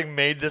like we just like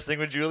made this thing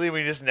with Julie, and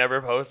we just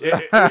never posted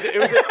it.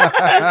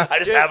 I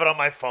just have it on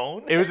my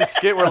phone. It was a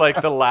skit where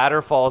like the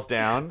ladder falls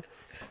down.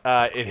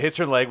 It hits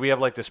her leg. We have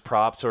like this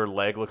prop, so her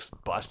leg looks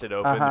busted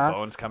open, the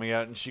bones coming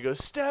out, and she goes,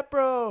 "Step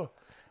bro."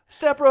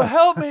 Step bro,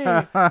 help me,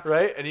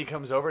 right? And he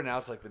comes over, now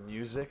it's like the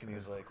music, and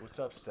he's like, what's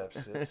up, step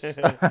sis? And she's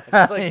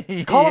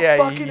like, call a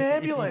fucking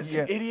ambulance,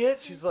 you idiot.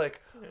 She's like,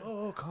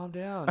 oh, calm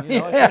down. You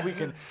know, I think we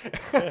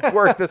can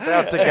work this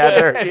out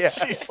together. Yeah.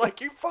 She's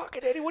like, you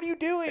fucking idiot, what are you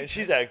doing? And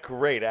she's a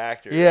great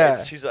actor. Yeah.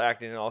 Right? She's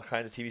acting in all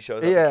kinds of TV shows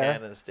up in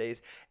Canada and the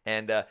States.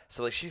 And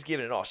so, like, she's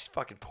giving it all. She's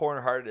fucking pouring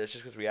her heart into this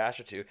just because we asked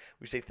her to.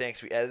 We say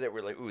thanks. We edit it.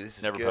 We're like, ooh, this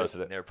is Never good.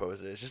 posted it. Never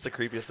posted it. It's just the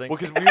creepiest thing. Well,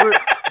 because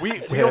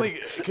we only,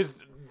 because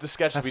the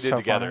sketches we did so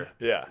together.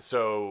 funny. Yeah.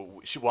 So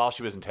while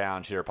she was in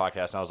town, she did her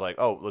podcast, and I was like,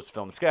 oh, let's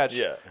film the sketch.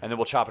 Yeah. And then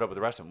we'll chop it up with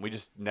the rest of them. We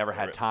just never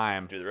had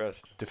time do the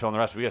rest. to film the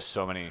rest. We got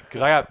so many.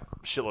 Because I got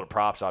a shitload of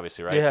props,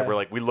 obviously, right? Yeah. So we're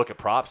like, we look at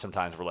props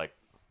sometimes. We're like,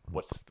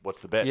 what's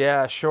the bit?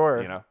 Yeah,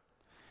 sure. You know?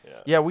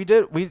 Yeah, we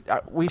did.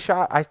 We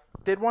shot. I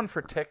did one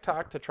for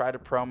TikTok to try to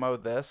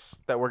promo this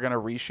that we're gonna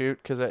reshoot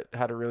because it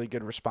had a really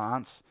good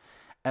response,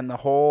 and the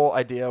whole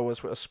idea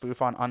was a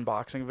spoof on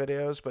unboxing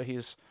videos. But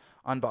he's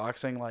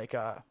unboxing like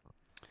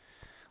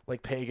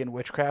pagan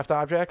witchcraft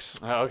objects,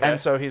 and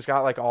so he's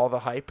got like all the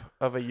hype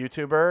of a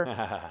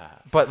YouTuber,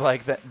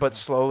 but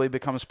slowly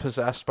becomes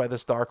possessed by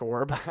this dark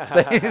orb.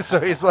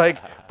 So he's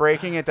like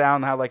breaking it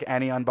down how like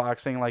any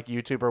unboxing like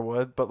YouTuber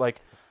would, but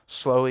like.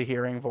 Slowly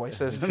hearing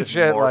voices and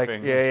shit. Morphing.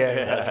 Like,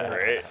 yeah. That's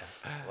great.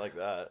 I like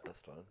that. That's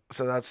fun.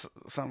 So that's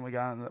something we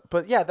got.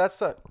 But yeah, that's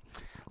the.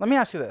 Let me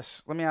ask you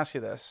this.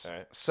 All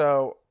right.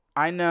 So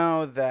I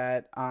know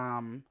that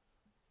I'm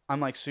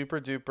like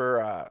super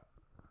duper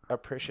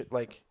appreciate.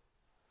 Like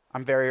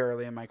I'm very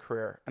early in my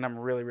career, and I'm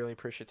really really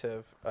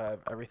appreciative of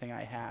everything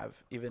I have,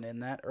 even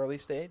in that early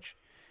stage.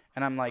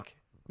 And I'm like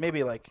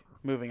maybe like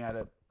moving at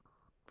a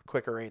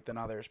quicker rate than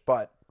others,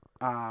 but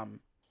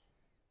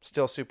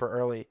still super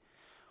early.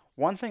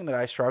 One thing that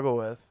I struggle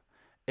with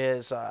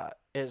is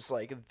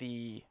like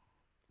the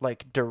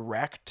like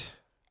direct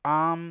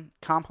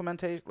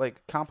complimenting.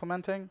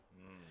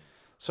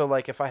 So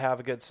like if I have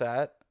a good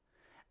set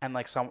and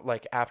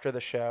like after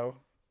the show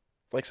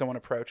like someone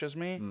approaches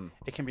me,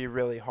 it can be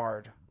really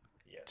hard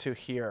to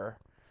hear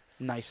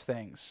nice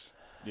things.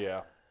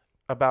 Yeah.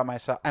 About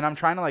myself, and I'm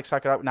trying to like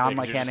suck it up. Now I'm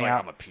like handing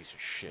out. I'm a piece of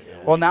shit.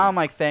 Well, now I'm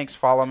like, thanks.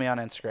 Follow me on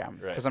Instagram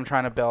because Right. I'm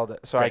trying to build it.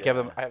 So I give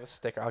them. I have a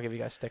sticker. I'll give you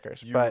guys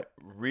stickers. But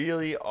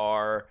really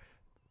are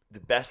the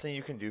best thing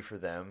you can do for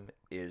them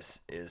is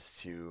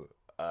to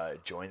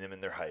join them in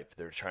their hype.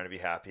 They're trying to be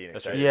happy and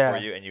excited for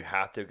you, and you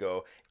have to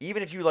go.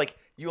 Even if you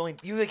only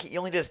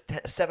did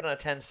a 7 out of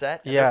 10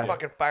 set, and they're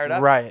fucking fired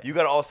up. Right. You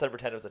got to all of a sudden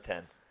pretend it was a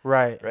 10.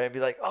 Right. And be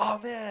like, oh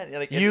man,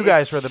 like, you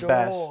guys were the so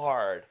best.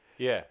 Hard.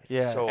 Yeah.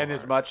 Yeah. So and hard.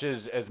 as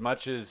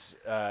much as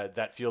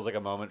that feels like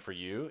a moment for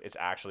you, it's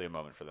actually a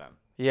moment for them.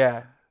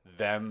 Yeah.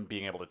 Them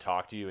being able to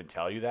talk to you and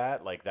tell you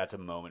that, like, that's a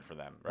moment for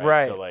them, right?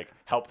 Right. So, like,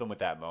 help them with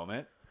that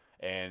moment,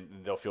 and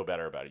they'll feel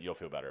better about it. You'll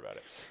feel better about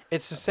it.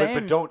 It's the same.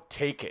 But don't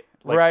take it.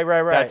 Like,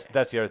 Right.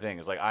 That's the other thing.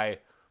 Is like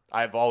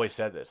I've always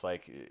said this.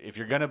 Like, if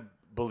you're gonna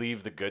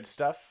believe the good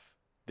stuff,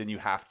 then you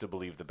have to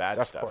believe the bad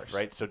Of stuff, course.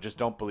 right? So just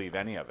don't believe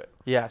any of it.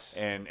 Yes.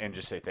 And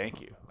just say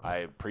thank you. I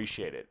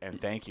appreciate it, and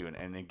thank you, and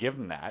then give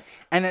them that.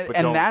 And But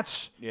don't-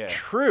 that's yeah.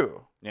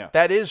 true. Yeah.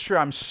 That is true.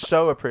 I'm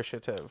so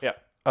appreciative. Yeah.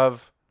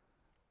 Of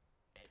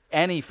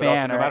any But also,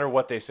 fan. no matter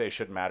what they say,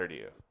 shouldn't matter to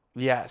you,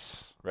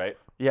 Yes. right?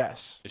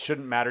 Yes. It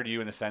shouldn't matter to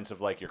you in the sense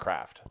of like your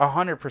craft.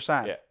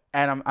 100%. Yeah.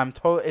 And I'm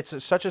totally.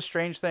 It's such a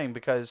strange thing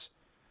because,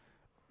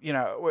 you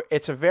know,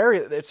 it's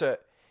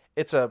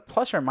a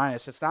plus or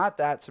minus. It's not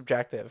that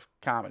subjective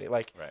comedy.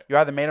 Like Right. you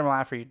either made them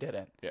laugh or you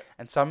didn't. Yeah.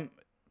 And some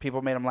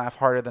people made them laugh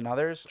harder than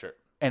others. Sure.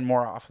 And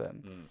more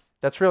often.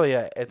 That's really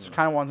it. It's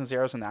kind of ones and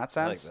zeros in that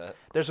sense. that.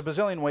 There's a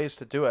bazillion ways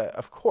to do it,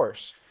 of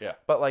course. Yeah.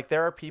 But like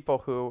there are people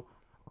who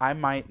I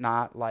might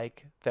not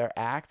like their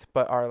act,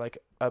 but are like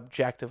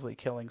objectively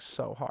killing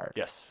so hard.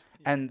 Yes.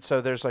 And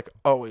so there's like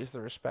always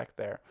the respect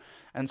there.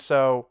 And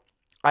so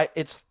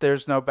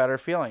there's no better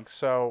feeling.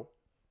 So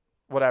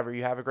whatever,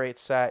 you have a great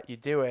set, you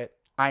do it.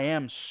 I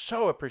am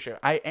so appreciative.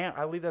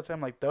 I leave that to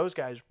them like those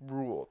guys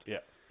ruled. Yeah.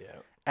 Yeah.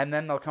 And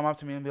then they'll come up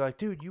to me and be like,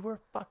 dude, you were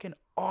fucking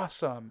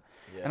awesome.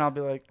 Yeah. And I'll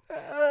be like,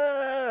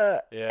 Yeah.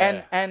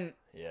 and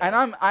Yeah.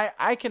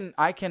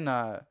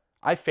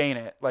 I feign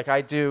it. Like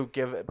I do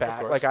give it back.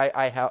 course. Like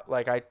I help,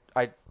 like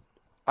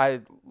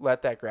I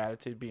let that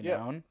gratitude be Yeah.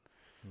 known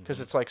because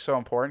it's like so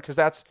important because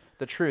that's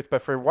the truth.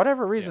 But for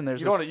whatever reason, there's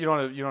you don't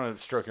want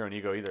to stroke your own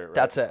ego either. Right?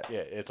 That's it. Yeah.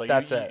 It's like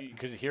That's it.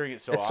 because hearing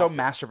it so it's often.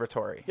 so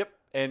masturbatory. Yep.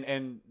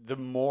 And the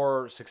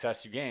more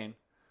success you gain,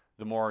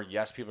 the more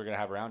yes people are going to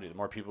have around you. The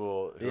more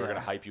people who are going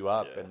to hype you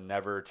up and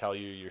never tell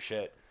you your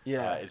shit.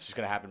 Yeah. It's just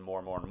going to happen more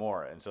and more and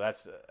more. And so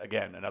that's,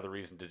 again, another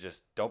reason to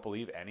just don't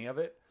believe any of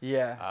it.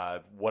 Yeah.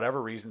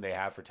 Whatever reason they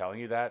have for telling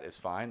you that is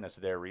fine. That's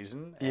their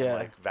reason. And Yeah.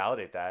 like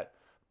validate that,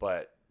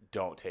 but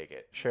don't take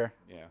it. Sure.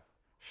 Yeah.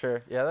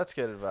 Sure. Yeah, that's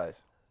good advice.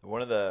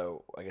 One of the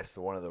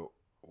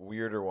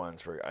weirder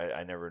ones where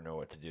I never know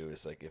what to do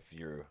is like if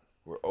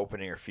we're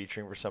opening or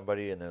featuring for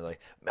somebody and they're like,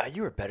 man,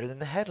 you were better than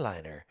the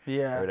headliner.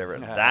 Yeah. Or whatever.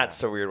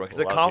 That's a weird one. Because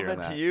it's a Love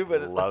compliment hearing to you, but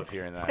that. it's Love like,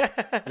 hearing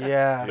that.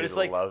 Yeah. but it's Dude,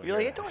 like, love you're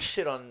like, hearing don't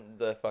shit on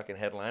the fucking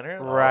headliner.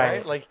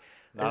 Right. Like,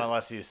 Not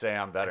unless you say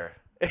I'm better.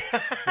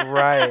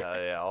 Right.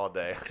 Yeah, all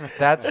day.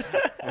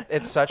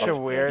 It's such a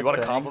weird You want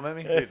to thing. compliment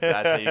me? Dude,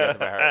 that's how you get to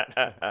my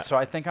heart. So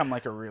I think I'm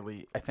like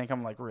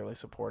really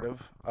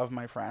supportive of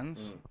my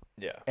friends.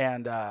 Yeah.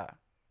 And I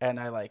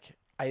like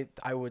I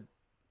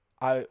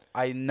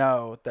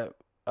know that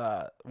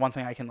one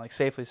thing I can like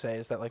safely say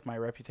is that like my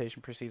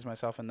reputation precedes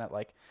myself, and that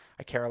like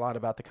I care a lot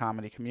about the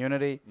comedy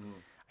community.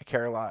 I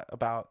care a lot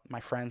about my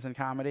friends in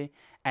comedy,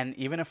 and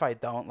even if I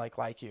don't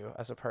like you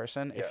as a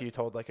person, if you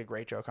told like a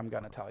great joke, I'm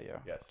gonna tell you.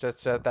 Yes.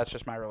 That's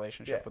just my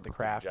relationship with the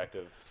craft.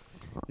 Objective.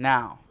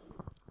 Now,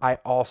 I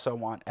also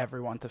want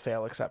everyone to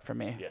fail except for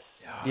me.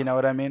 Yes. You know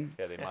what I mean?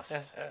 Yeah, they must.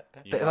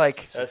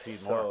 Like That's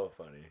so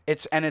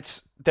funny.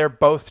 They're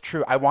both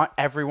true. I want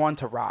everyone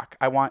to rock.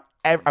 I want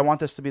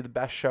this to be the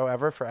best show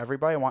ever for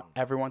everybody. I want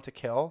everyone to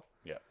kill.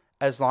 Yeah.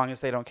 As long as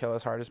they don't kill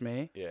as hard as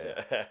me.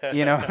 Yeah.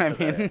 You know what I mean?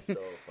 That's so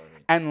funny.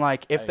 And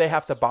like if they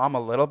have to bomb a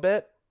little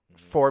bit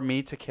for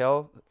me to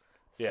kill,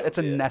 it's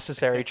a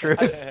necessary truth.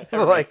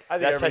 Like I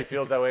think everybody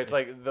feels that way. It's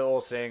like the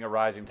old saying, "A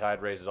rising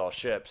tide raises all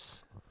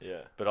ships."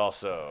 Yeah. But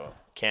also,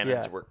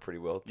 cannons work pretty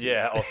well too.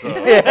 yeah. Also,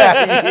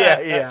 yeah.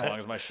 As long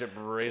as my ship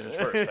raises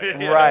first, I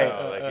guess. Right.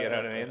 Like, you know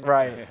what I mean?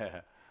 Right.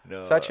 Yeah.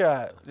 No, Such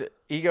a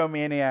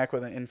egomaniac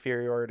with an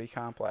inferiority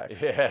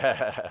complex.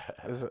 Yeah.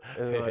 Is what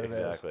it is.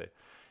 Exactly.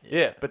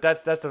 Yeah, but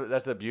that's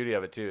the beauty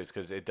of it too, is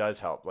because it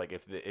does help. Like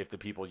if the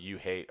people you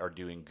hate are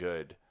doing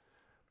good,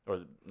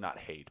 or not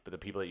hate, but the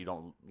people that you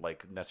don't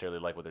like necessarily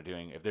like what they're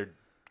doing, if they're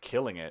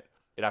killing it,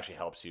 it actually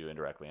helps you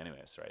indirectly,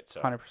 anyways, right?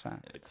 So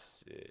 100%.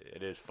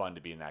 it is fun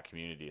to be in that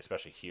community,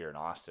 especially here in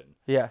Austin.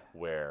 Yeah.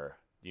 Where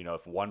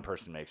if one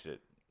person makes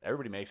it,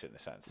 everybody makes it in a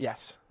sense.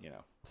 Yes.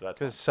 So that's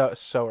Because it's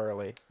so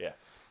early. yeah.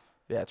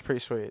 Yeah, it's pretty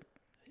sweet.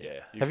 Yeah.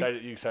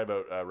 You excited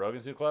about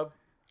Rogan's new club?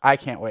 I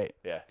can't wait.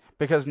 Yeah.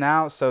 Because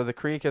now, so the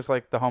Creek is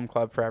like the home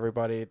club for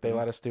everybody. They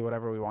let us do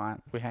whatever we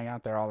want. We hang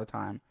out there all the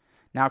time.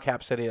 Now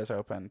Cap City has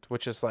opened,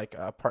 which is like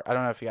a part. I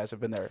don't know if you guys have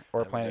been there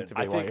or planning to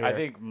be. I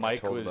think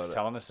Mike was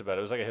telling us about it.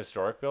 It was like a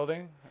historic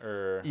building,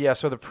 or yeah.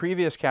 So the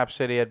previous Cap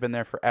City had been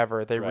there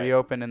forever. They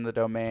reopened in the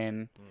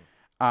Domain,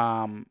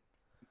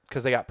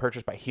 because they got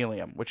purchased by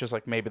Helium, which is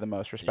like maybe the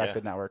most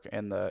respected network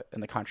in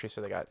the country.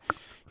 So they got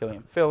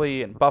Helium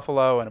Philly and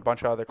Buffalo and a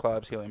bunch of other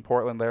clubs. Helium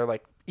Portland. They're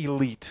like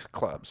elite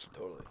clubs.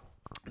 Totally.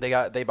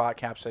 They bought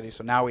Cap City,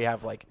 so now we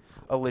have like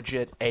a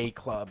legit A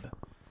club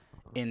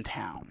in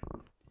town.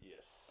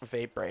 Yes.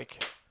 Vape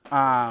break.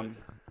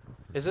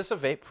 Is this a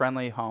vape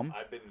friendly home?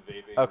 I've been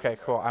vaping. Okay,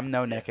 cool. I'm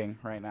nicking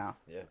right now.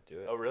 Yeah, do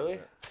it. Oh, really?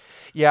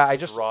 Yeah, I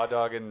just raw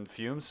dog and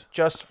fumes.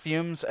 Just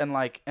fumes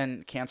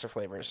and cancer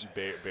flavors.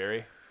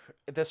 Berry.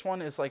 This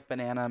one is like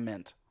banana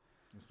mint.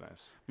 That's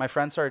nice. My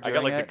friend started doing I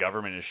got like it. the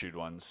government issued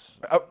ones.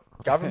 Oh,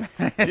 government?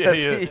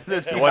 The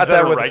ones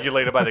that are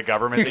regulated by the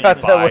government that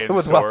you buy in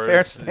with stores.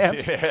 welfare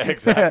stamps. Yeah,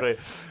 exactly.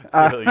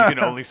 You can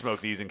only smoke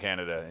these in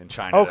Canada, in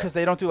China. Oh, because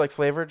they don't do like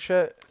flavored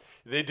shit?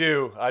 They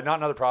do. Not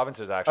in other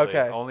provinces, actually.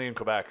 Okay. Only in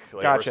Quebec.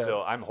 Like,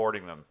 Gotcha. I'm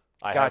hoarding them.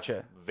 I have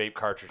vape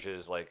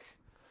cartridges. Like,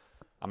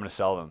 I'm going to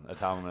sell them.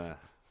 That's how I'm going to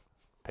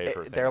pay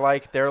for things.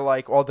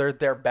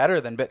 They're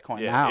better than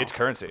Bitcoin now. It's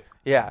currency.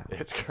 Yeah.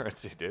 It's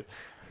currency, dude.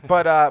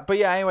 But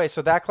yeah, anyway,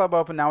 so that club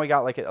opened. Now we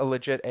got like a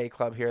legit A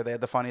club here. They had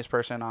the funniest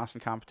person in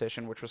Austin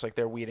competition, which was like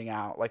they're weeding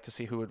out like to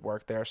see who would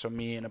work there. So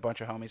me and a bunch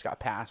of homies got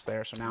passed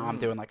there. So now I'm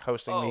doing like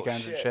hosting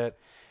weekends and shit.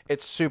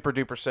 It's super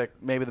duper sick.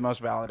 Maybe the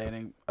most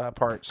validating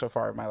part so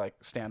far of my like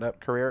stand up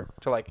career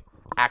to like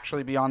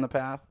actually be on the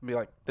path. Be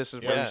like, this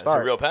is where you start.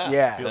 It's a real path.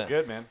 Yeah, Feels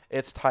good, man.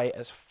 It's tight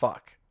as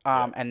fuck.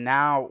 And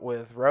now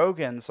with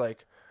Rogan's,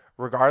 like,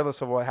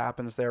 regardless of what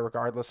happens there,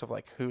 regardless of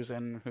like who's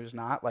in, who's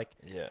not, like,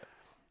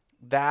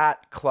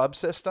 that club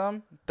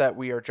system that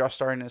we are just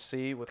starting to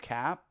see with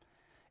Cap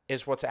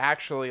is what's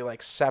actually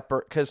like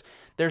separate, because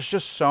there's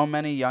just so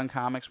many young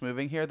comics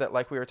moving here that,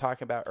 like we were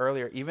talking about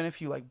earlier, even if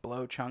you like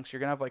blow chunks,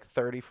 you're gonna have like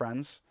 30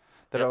 friends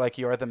that are like,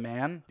 you're the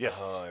man. Yes.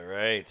 Oh,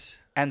 right.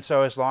 And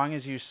so as long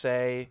as you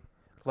say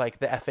like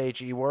the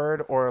FAG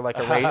word or like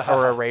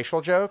a racial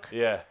joke,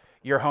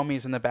 your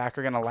homies in the back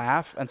are gonna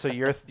laugh, and so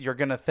you're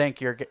gonna think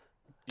you're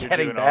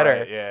getting better.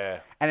 Right. Yeah.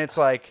 And it's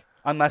like,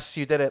 unless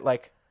you did it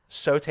like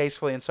so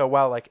tastefully and so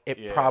well, like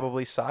it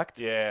probably sucked.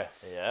 Yeah.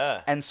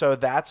 And so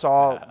that's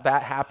all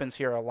that happens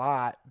here a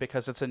lot,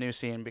 because it's a new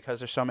scene, because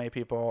there's so many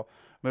people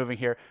moving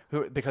here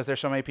because there's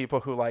so many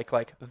people who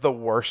like the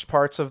worst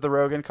parts of the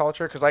Rogan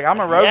culture. Cause like I'm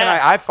a Rogan,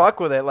 I fuck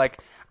with it.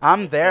 Like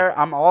I'm there,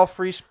 I'm all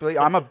free speech,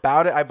 I'm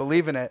about it, I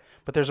believe in it.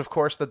 But there's of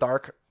course the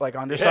dark like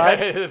underside,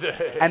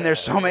 and there's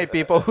so many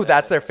people who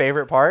that's their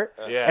favorite part.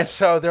 Yeah. And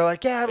so they're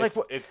like,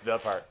 it's the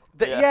part.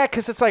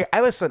 Because it's like,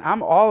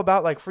 I'm all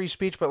about like free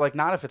speech, but like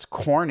not if it's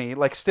corny.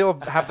 Like still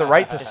have the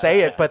right to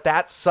say it, but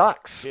that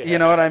sucks. You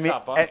know what I mean?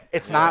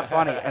 It's not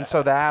funny, and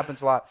so that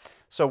happens a lot.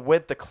 So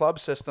with the club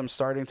system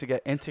starting to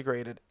get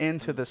integrated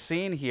into the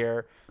scene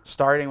here,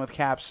 starting with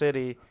Cap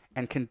City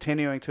and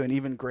continuing to an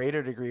even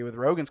greater degree with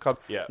Rogan's Club,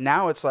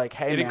 now it's like,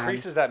 hey, it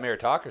increases that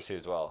meritocracy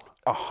as well.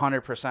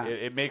 100%.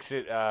 It makes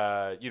it,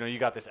 you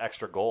got this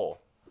extra goal.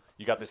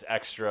 You got this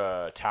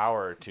extra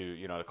tower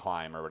to, to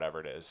climb or whatever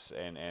it is.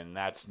 And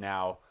that's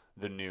now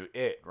the new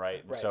it,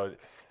 right? Right. So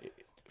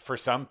for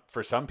some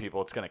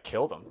people, it's going to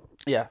kill them.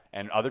 Yeah.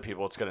 And other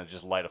people, it's going to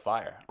just light a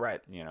fire.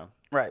 Right. You know?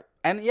 Right.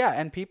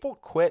 And people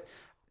quit.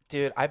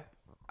 Dude, I'm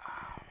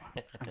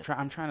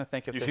trying to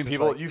think if You've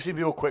seen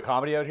people quit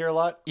comedy out here a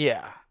lot?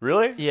 Yeah.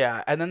 Really?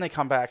 Yeah. And then they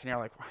come back and you're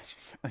like,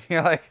 why?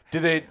 You're like,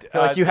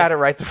 you had it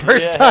right the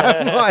first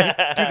time. Like,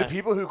 do the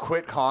people who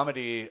quit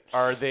comedy,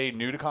 are they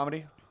new to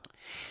comedy?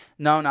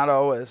 No, not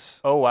always.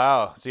 Oh,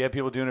 wow. So you have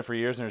people doing it for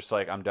years and they're just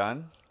like, I'm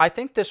done? I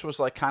think this was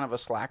like kind of a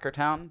slacker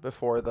town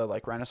before the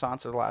like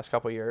renaissance of the last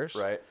couple of years.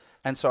 Right.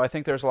 And so I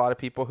think there's a lot of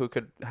people who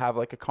could have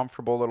like a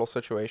comfortable little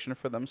situation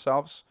for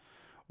themselves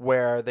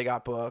where they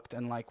got booked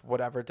and like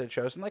whatever did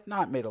shows and like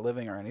not made a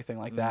living or anything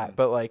like that,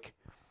 but like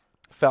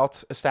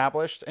felt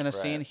established in a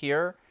scene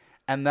here.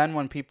 And then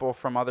when people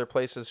from other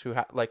places who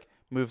like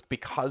moved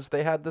because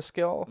they had the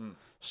skill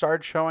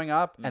started showing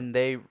up and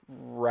they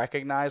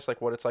recognized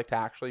like what it's like to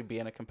actually be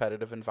in a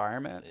competitive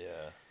environment.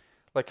 Yeah.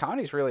 Like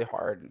comedy's really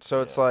hard.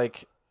 So it's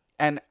like,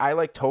 and I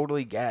like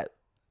totally get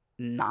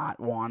not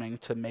wanting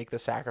to make the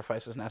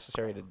sacrifices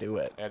necessary to do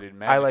it. Yeah,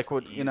 dude, I like magic's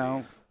would, easy. you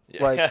know,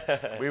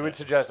 like we would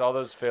suggest all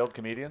those failed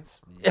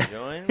comedians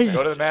Join?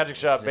 go to the magic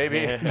shop, baby.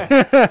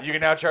 You can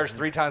now charge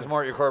 3 times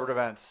more at your corporate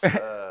events.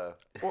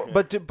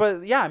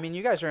 but yeah, I mean,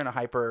 you guys are in a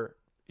hyper,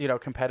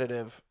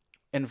 competitive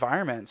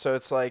environment. So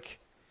it's like,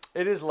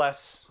 it is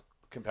less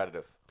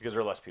competitive because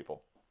there are less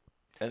people.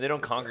 And they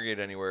don't congregate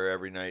anywhere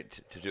every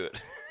night to do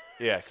it.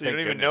 Yeah, So you thank don't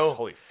even goodness. know.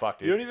 Holy fuck,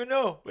 dude. You don't even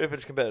know if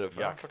it's competitive.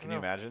 I Yeah, don't fucking can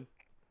you know. imagine?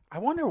 I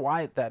wonder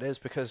why that is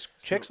because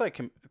chicks like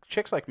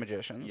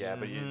magicians. Yeah,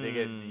 but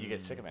you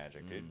get sick of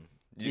magic, dude.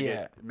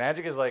 Yeah.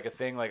 Magic is like a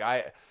thing. Like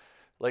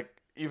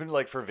even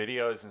like for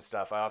videos and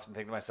stuff, I often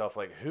think to myself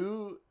like,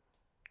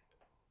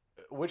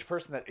 which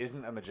person that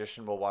isn't a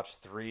magician will watch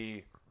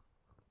 3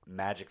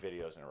 magic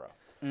videos in a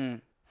row?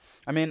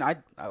 I mean, I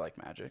like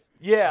magic.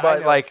 Yeah, but I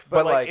know.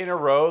 like in a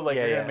row, like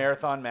Yeah, you're yeah. gonna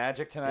marathon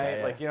magic tonight,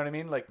 Yeah. like you know what I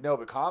mean? Like no,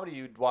 but comedy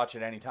you'd watch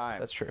it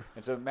anytime. That's true.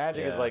 And so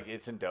magic is Yeah. like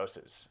it's in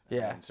doses.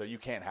 Yeah. And so you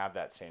can't have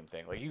that same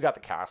thing. Like you got the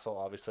castle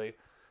obviously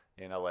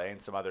in LA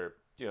and some other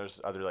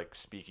there's other like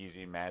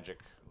speakeasy magic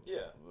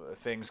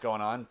things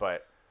going on,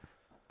 but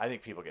I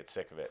think people get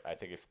sick of it. I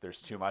think if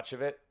there's too much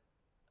of it,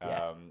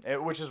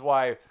 which is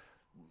why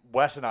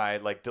Wes and I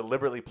like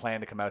deliberately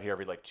plan to come out here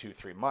every like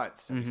 2-3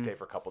 months and we stay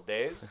for a couple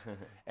days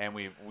and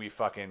we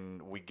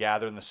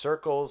gather in the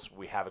circles,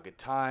 we have a good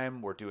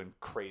time, we're doing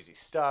crazy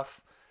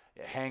stuff,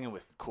 hanging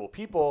with cool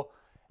people,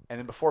 and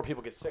then before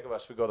people get sick of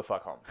us, we go the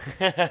fuck home.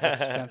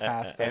 That's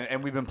fantastic.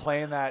 And we've been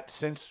playing that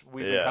since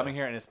we've been coming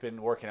here and it's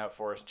been working out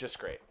for us just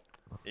great.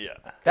 Yeah.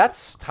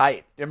 That's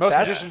tight. Yeah, most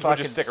That's magicians would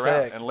just stick fucking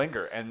around sick. and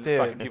linger, and Dude,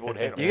 fucking people would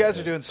hate them. You guys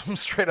are doing some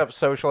straight up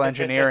social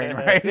engineering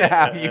right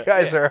now. You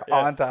guys are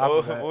on top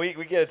of it.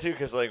 We get it too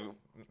because like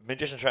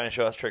magicians trying to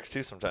show us tricks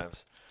too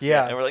sometimes.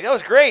 Yeah. And we're like, that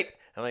was great.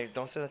 I'm like,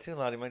 don't say that too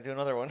loud. You might do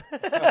another one.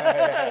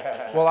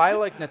 Well, I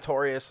like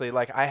notoriously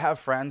like I have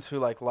friends who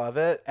like love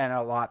it and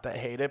a lot that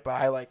hate it, but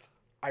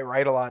I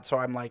write a lot, so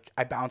I'm like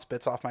I bounce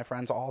bits off my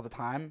friends all the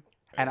time.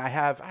 And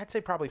I'd say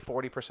probably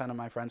 40% of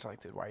my friends are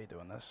like, dude, why are you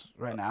doing this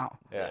right now?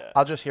 Yeah.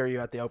 I'll just hear you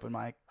at the open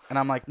mic. And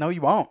I'm like, no,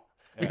 you won't.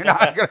 You're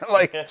not going to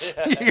like,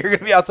 you're going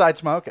to be outside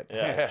smoking.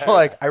 Yeah. So,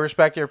 like, I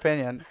respect your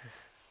opinion.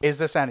 Is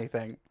this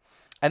anything?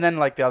 And then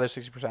like the other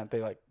 60%, they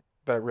like,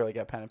 that really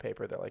get pen and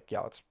paper. They're like, yeah,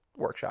 let's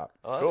workshop.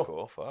 Oh, that's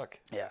cool. Fuck.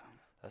 Yeah.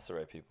 That's the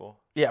right people.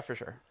 Yeah, for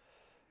sure.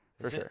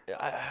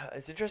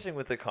 It's interesting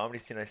with the comedy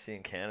scene I see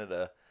in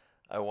Canada.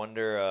 I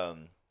wonder.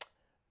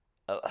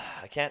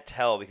 I can't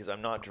tell because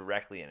I'm not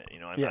directly in it.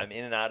 I'm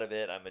in and out of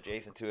it. I'm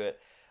adjacent to it.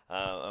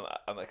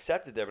 I'm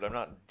accepted there, but I'm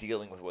not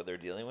dealing with what they're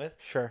dealing with.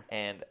 Sure.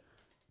 And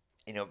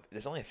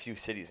there's only a few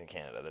cities in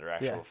Canada that are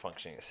actual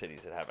functioning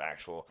cities that have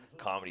actual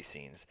comedy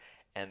scenes.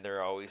 And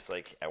they're always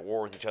like at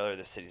war with each other.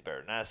 This city's better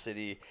than that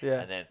city.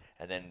 Yeah. And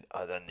then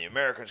the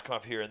Americans come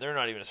up here and they're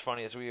not even as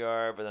funny as we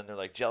are. But then they're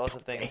like jealous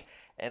of things.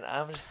 And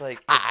I'm just like,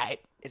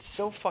 it's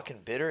so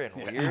fucking bitter and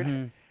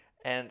weird.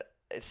 And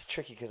it's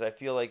tricky because I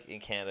feel like in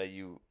Canada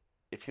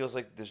it feels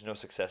like there's no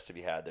success to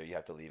be had there. You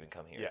have to leave and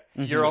come here.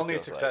 Yeah, you're only a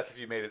success if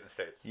you made it in the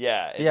States.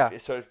 Yeah.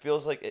 So it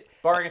feels like it,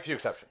 barring a few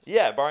exceptions.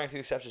 Yeah, barring a few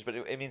exceptions. But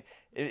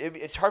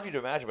it's hard for you to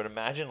imagine. But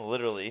imagine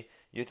literally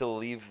you have to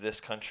leave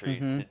this country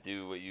to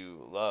do what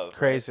you love.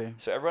 Crazy. Right?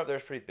 So everyone up there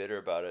is pretty bitter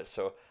about it.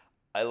 So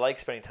I like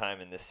spending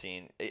time in this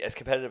scene, as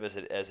competitive as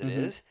it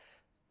is.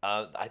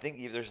 I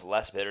think there's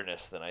less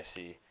bitterness than I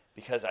see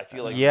because I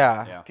feel like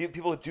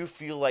people do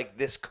feel like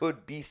this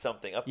could be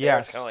something up there.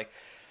 Yes. It's kind of like.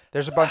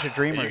 There's a bunch of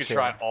dreamers You could here.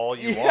 try it all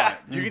you want.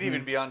 You could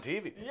even be on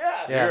TV.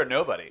 Yeah. You're a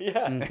nobody.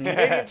 Yeah.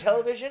 Canadian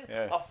television,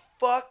 a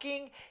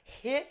fucking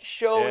hit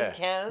show in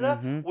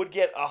Canada would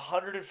get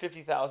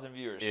 150,000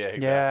 viewers. Yeah,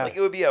 exactly. Yeah. Like it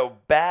would be a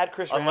bad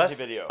Chris Ramsey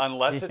video.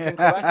 Unless it's in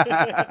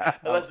Quebec.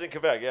 Unless it's in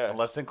Quebec, yeah.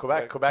 Unless it's in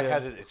Quebec. Quebec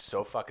has it. It's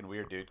so fucking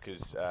weird, dude,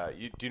 because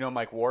do you know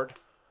Mike Ward?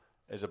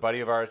 Is a buddy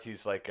of ours.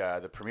 He's like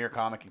the premier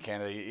comic in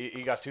Canada.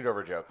 He got sued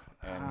over a joke.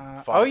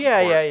 And fought in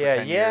court for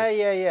 10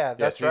 years.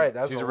 That's right.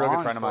 That's he's a real good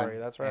long friend of mine. story.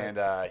 That's right.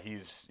 And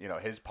he's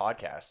his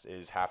podcast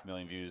is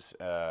 500,000 views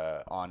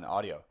on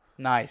audio.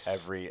 Nice.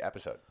 every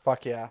episode.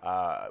 Fuck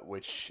yeah.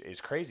 Which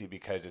is crazy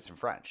because it's in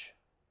French.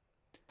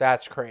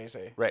 That's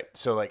crazy. Right.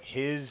 So like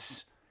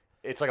it's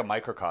like a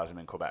microcosm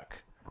in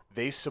Quebec.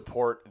 They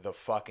support the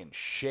fucking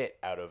shit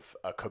out of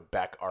a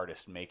Quebec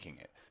artist making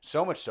it.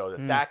 So much so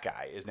that that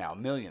guy is now a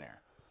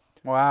millionaire.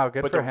 Wow,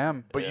 good for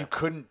him. But you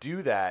couldn't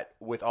do that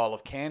with all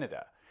of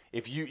Canada.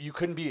 If you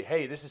couldn't be,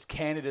 hey, this is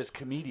Canada's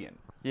comedian.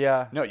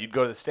 Yeah. No, you'd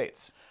go to the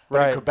States.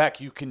 But in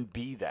Quebec, you can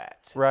be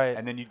that. Right.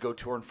 And then you'd go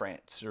tour in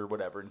France or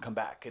whatever and come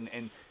back.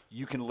 And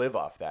you can live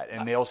off that.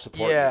 And they'll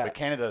support you. But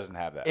Canada doesn't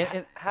have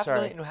that. Half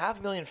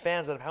a million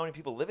fans out of how many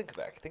people live in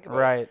Quebec. Think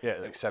about it. Yeah,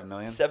 like 7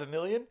 million. 7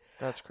 million?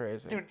 That's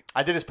crazy. Dude,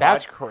 I did his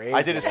That's crazy.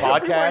 I did his everywhere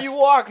podcast. you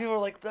walk, people are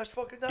like, that's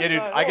fucking that Yeah, dude,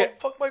 guy.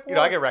 Fuck Mike Ward.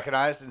 I get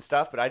recognized and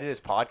stuff, but I did his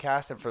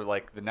podcast, and for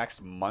like the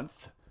next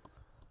month,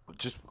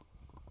 just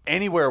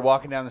anywhere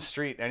walking down the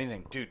street,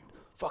 anything, dude,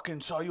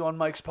 fucking saw you on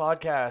Mike's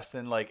podcast,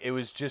 and like it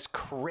was just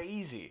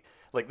crazy.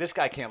 Like this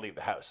guy can't leave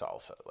the house.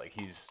 Also, like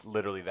he's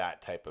literally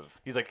that type of.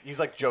 He's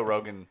like Joe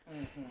Rogan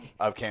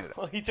of Canada.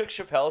 Well, he took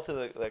Chappelle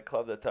to that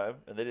club that time,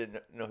 and they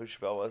didn't know who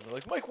Chappelle was. They're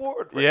like, Mike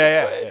Ward. Right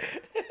Yeah.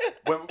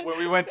 When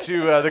we went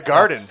to the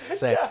Garden,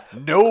 Sick.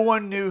 no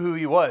one knew who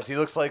he was. He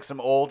looks like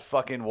some old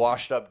fucking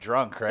washed up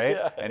drunk, right?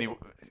 Yeah. And he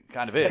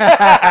kind of is.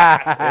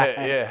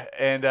 yeah.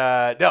 And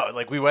no,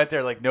 like we went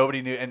there, like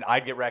nobody knew, and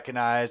I'd get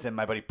recognized. And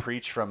my buddy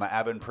Preach from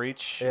Abba and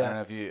Preach. I don't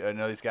know if you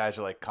know these guys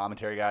are like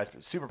commentary guys,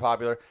 but super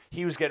popular.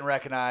 He was getting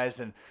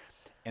recognized, and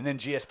then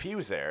GSP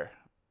was there,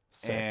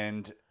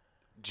 and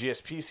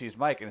GSP sees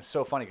Mike, and it's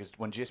so funny because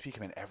when GSP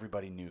came in,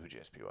 everybody knew who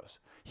GSP was.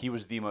 He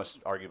was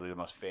arguably the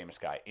most famous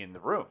guy in the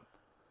room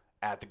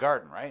at the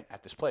Garden, right?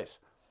 At this place.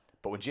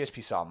 But when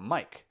GSP saw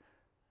Mike,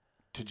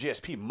 to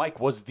GSP, Mike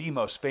was the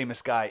most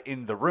famous guy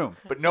in the room,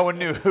 but no one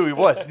knew who he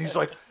was. And he's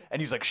like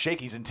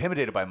shaking. He's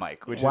intimidated by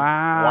Mike, which is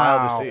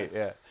wild to see.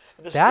 Yeah.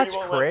 That's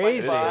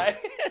crazy. Yeah.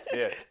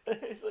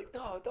 He's like,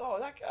 no,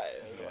 that guy.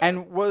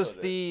 And was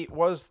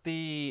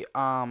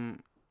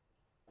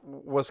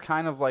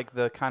kind of like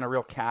the kind of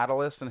real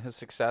catalyst in his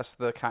success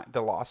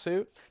the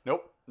lawsuit?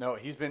 Nope. No,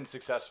 he's been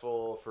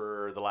successful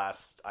for the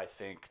last, I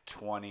think,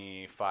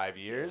 25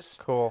 years.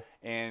 Cool.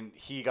 And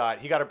he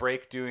got a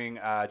break doing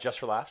Just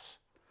for Laughs.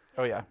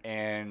 Oh yeah.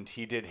 And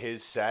he did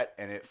his set,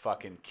 and it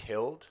fucking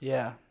killed.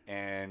 Yeah.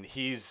 And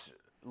he's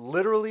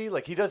literally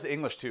like he does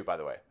English too, by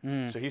the way.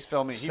 So he's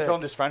filming. Sick. He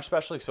filmed his French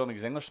special. He's filming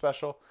his English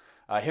special.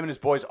 Him and his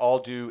boys all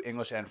do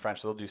English and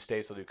French. So they'll do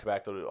States. They'll do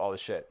Quebec. They'll do all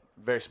this shit.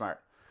 Very smart.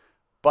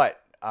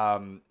 But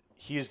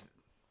he's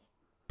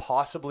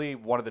possibly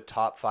one of the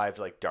top 5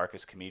 like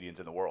darkest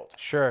comedians in the world.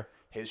 Sure.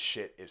 His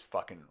shit is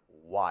fucking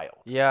wild.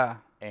 Yeah.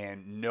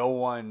 And no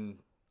one's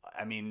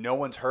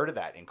heard of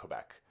that in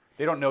Quebec.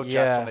 They don't know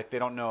Justin. They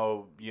don't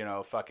know,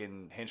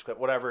 fucking Hinchcliffe,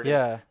 whatever it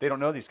is. They don't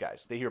know these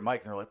guys. They hear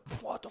Mike and they're like,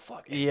 what the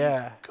fuck? And he's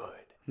good.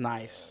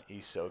 Nice.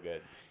 He's so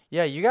good.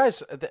 Yeah, you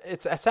guys,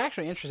 it's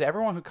actually interesting.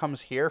 Everyone who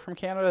comes here from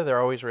Canada, they're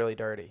always really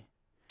dirty.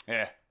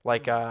 Yeah.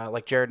 Like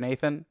Jared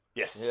Nathan.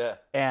 Yes. Yeah.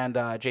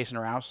 And Jason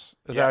Rouse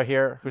is out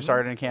here, who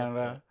started in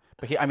Canada.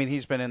 But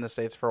he's been in the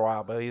States for a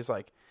while, but he's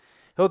like,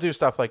 he'll do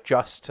stuff like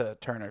just to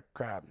turn a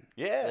crowd.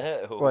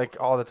 Yeah. Like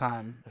all the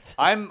time.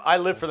 I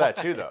live for that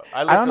too, though.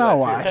 I don't know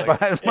why,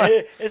 but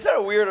it's not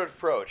a weird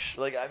approach.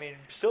 Like, I mean,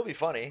 still be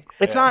funny.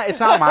 It's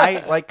not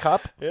my like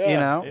cup,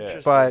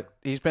 Yeah. But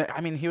he's been.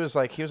 I mean, he was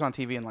on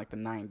TV in like the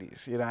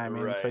 '90s. You know what I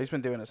mean? Right. So he's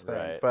been doing his thing.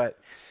 Right. But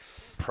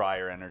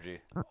prior energy.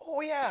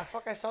 Oh yeah,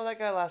 fuck! I saw that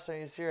guy last time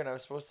he was here, and I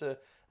was supposed to.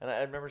 And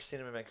I remember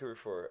seeing him in Vancouver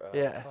before.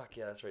 Yeah. Fuck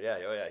yeah, that's right. Yeah.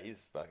 Oh yeah,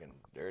 he's fucking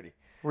dirty.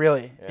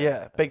 really,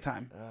 yeah, big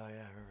time. Oh yeah, I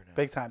remember now.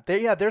 Big time.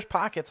 There's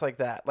pockets like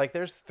that. Like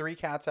there's 3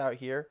 cats out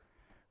here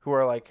who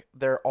are like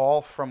they're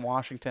all from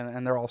Washington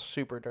and they're all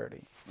super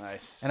dirty.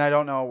 Nice. And I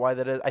don't know why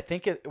that is. I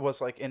think it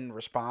was like in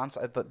response.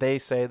 They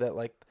say that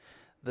like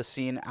the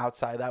scene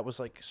outside that was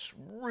like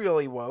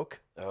really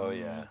woke. Oh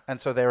yeah. And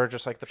so they were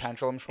just like the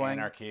pendulum swing.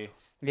 Anarchy.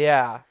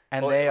 Yeah,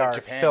 and they like are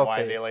Japan, filthy.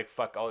 why they like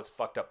fuck all this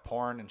fucked up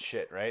porn and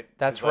shit, right?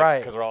 That's right.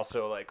 Because we're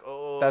also like,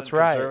 that's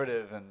right.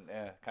 conservative and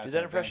kind Do of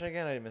that impression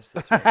again? I missed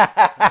it. you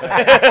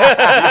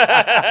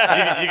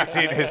can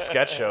see it in his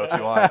sketch show if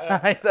you want.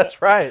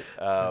 That's right.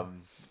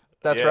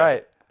 That's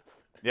right.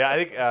 Yeah,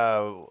 I think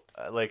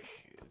like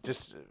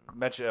just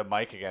mention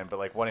Mike again, but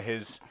like one of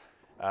his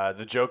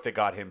the joke that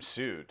got him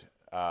sued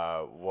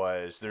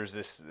was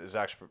this is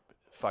actually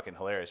fucking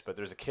hilarious, but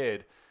there's a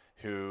kid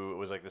who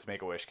was like this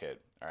Make-A-Wish kid.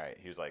 All right,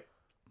 he was like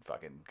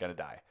fucking gonna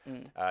die.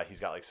 He's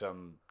got like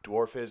some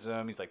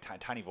dwarfism. He's like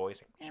tiny voice,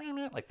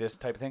 like this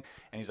type of thing.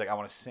 And he's like, I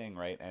want to sing,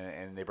 right?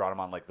 And they brought him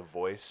on like The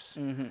Voice,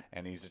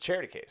 and he's a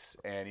charity case.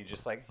 And he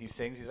just like he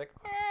sings. He's like,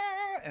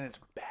 and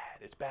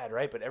it's bad,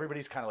 right? But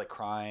everybody's kind of like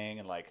crying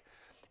and like.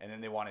 And then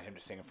they wanted him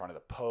to sing in front of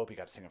the Pope. He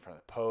got to sing in front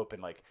of the Pope,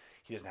 and like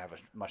he doesn't have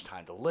much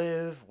time to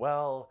live.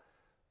 Well,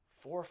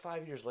 4 or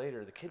 5 years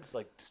later, the kid's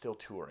like still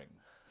touring,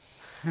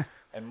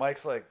 and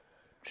Mike's like,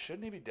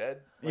 shouldn't he be dead?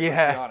 Like,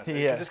 let's be honest.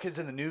 Because this kid's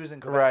in the news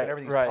and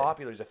everything's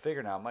popular. He's a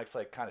figure now. Mike's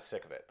like kind of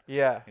sick of it.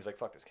 Yeah. He's like,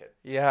 fuck this kid.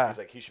 Yeah. He's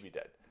like, he should be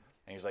dead.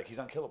 And he's like, he's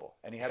unkillable.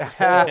 And he had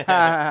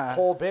this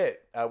whole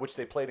bit, which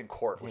they played in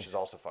court, which is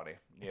also funny.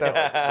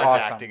 That's redacting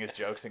awesome. his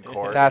jokes in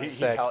court. That's he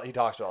sick. he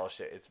talks about all this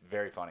shit. It's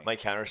very funny. My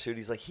countersuit,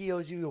 he's like, he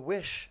owes you a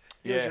wish.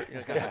 Yeah.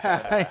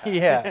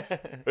 Yeah.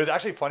 It was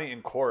actually funny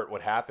in court.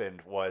 What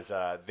happened was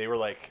they were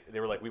like,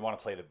 we want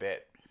to play the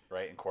bit,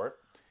 right, in court.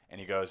 And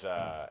he goes,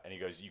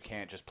 you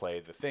can't just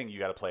play the thing. You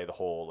got to play the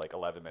whole like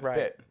 11-minute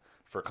bit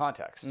for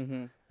context.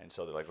 And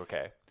so they're like,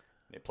 okay,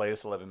 they play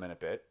this 11-minute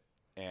bit.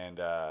 And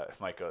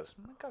Mike goes,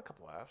 got a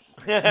couple laughs.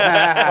 A couple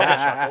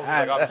chuckles. He's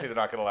like, obviously they're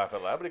not going to laugh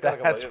out loud, but he got a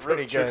couple. That's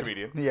pretty true good.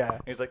 Comedian. Yeah.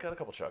 He's like, got a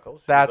couple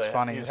chuckles. That's like,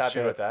 funny He's as happy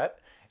shit. with that.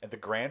 And the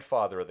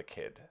grandfather of the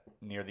kid,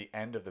 near the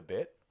end of the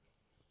bit,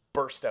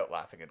 burst out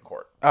laughing in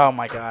court. Oh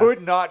my god.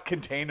 Could not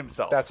contain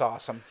himself. That's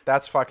awesome.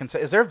 That's fucking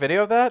sick. Is there a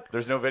video of that?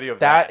 There's no video of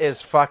that. That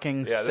is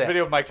fucking sick. sick. There's a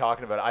video of Mike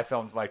talking about it. I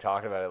filmed Mike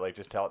talking about it, like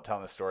just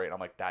telling the story, and I'm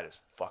like, that is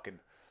fucking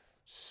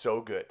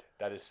so good.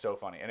 That is so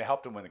funny, and it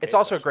helped him win the case. It's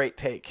also a actually. great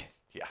take.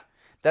 Yeah.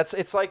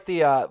 It's like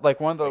the like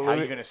one of the Like, how are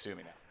Louis, you gonna sue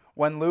me now?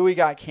 when Louis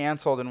got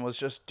canceled and was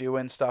just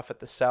doing stuff at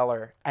the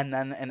cellar, and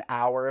then an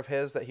hour of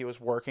his that he was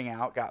working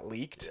out got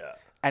leaked,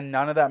 and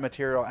none of that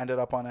material ended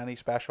up on any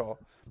special,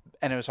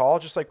 and it was all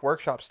just like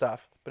workshop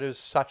stuff. But it was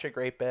such a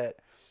great bit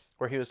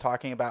where he was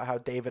talking about how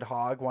David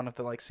Hogg, one of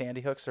the like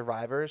Sandy Hook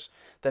survivors,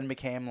 then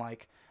became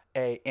like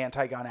a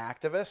anti-gun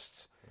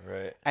activist,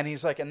 Right. and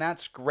he's like, and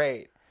that's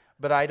great,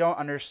 but I don't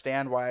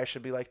understand why I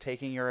should be like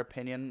taking your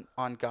opinion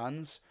on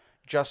guns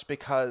just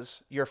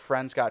because your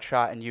friends got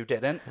shot and you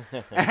didn't.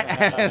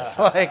 And it's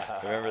like,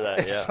 Remember that?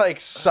 it's like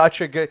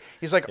such a good,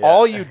 he's like,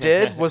 all you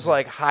did was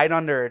like hide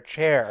under a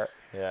chair.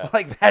 Yeah.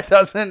 Like that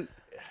doesn't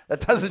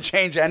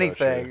change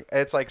anything.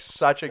 It's like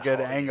such a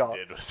good angle. All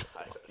you did was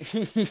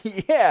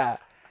hide. Yeah.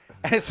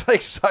 And it's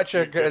like such a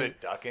You're good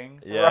at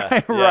ducking. Yeah.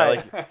 Right, Yeah,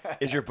 right. Like,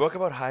 is your book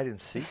about hide and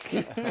seek?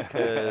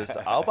 Because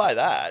I'll buy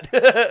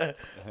that.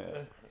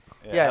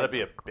 Yeah. How to be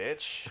a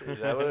bitch? Is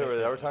that what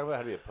we're talking about?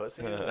 How to be a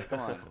pussy? Like, come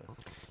on.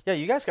 Yeah,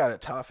 you guys got it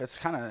tough. It's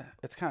kind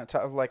of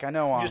tough. Like I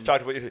know You just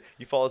talked about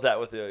you followed that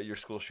with your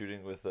school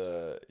shooting with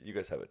you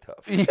guys have it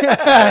tough.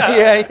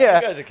 yeah. You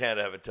guys in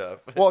Canada have it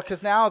tough. Well,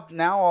 because now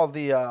all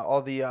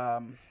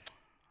the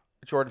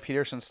Jordan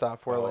Peterson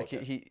stuff where like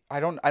he I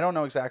don't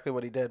know exactly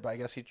what he did, but I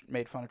guess he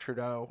made fun of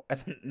Trudeau, and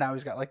now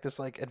he's got like this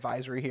like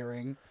advisory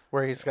hearing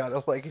where he's got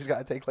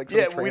to take like some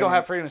Yeah, we training. don't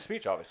have freedom of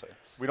speech. Obviously,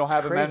 we don't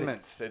have crazy.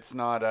 amendments. It's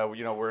not.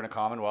 We're in a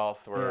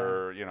Commonwealth.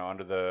 We're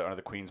under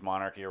the Queen's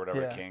monarchy or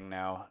whatever, Yeah. king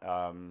now.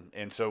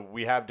 And so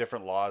we have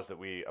different laws that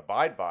we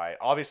abide by.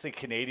 Obviously,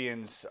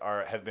 Canadians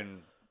have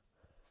been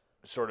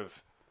sort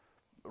of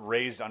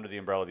raised under the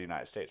umbrella of the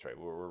United States, right?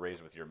 We're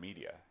raised with your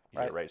media,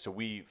 right? So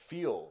we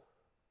feel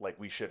like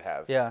we should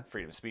have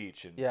freedom of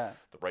speech and the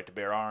right to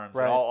bear arms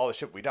and all the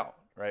shit we don't,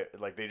 right?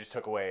 Like they just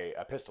took away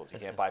pistols. You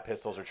can't buy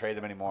pistols or trade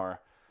them anymore.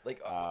 Like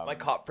my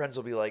cop friends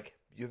will be like,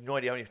 you have no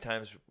idea how many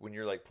times when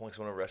you're like pulling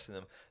someone, arresting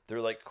them, they're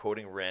like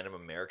quoting random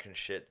American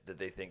shit that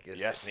they think is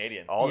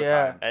Canadian all the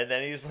time. And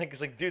then he's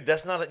like, dude,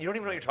 that's not. You don't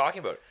even know what you're talking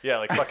about. Yeah,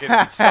 like fucking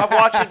Stop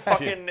watching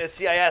fucking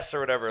CIS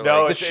or whatever.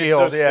 No, like, it's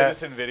Shield, those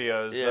citizen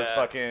videos. Yeah. Those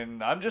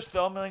fucking. I'm just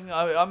filming.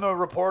 I'm a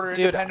reporter,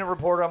 Dude, independent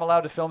reporter. I'm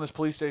allowed to film this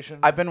police station.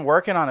 I've been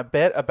working on a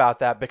bit about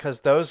that because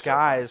those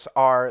guys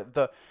are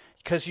the.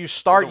 Because you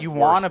start, you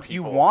want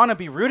to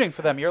be rooting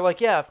for them. You're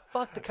like, yeah,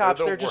 fuck the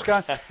cops. They're just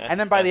gone. And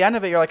then by the end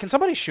of it, you're like, can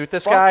somebody shoot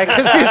this guy?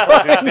 Because he's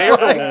like, Dude,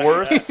 they're the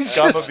worst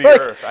scum of the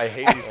earth. I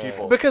hate these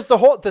people. Because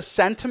the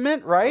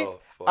sentiment, right? Oh,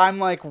 fuck. I'm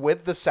like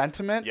with the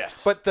sentiment.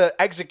 Yes. But the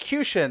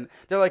execution,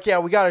 they're like, yeah,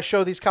 we got to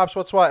show these cops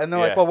what's what. And they're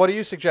like, well, what do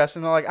you suggest?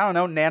 And they're like, I don't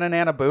know, nana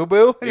nana boo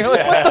boo. And you're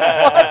like, what the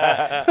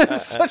fuck?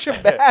 This is such a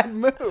bad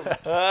move.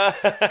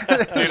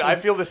 Dude, I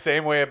feel the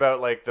same way about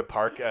like the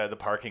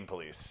parking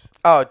police.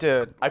 Oh,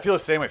 dude, I feel the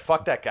same way.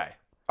 Fuck that guy.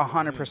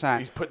 100%.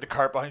 He's putting the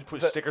car behind. He's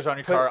putting stickers on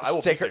your car. I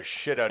will beat the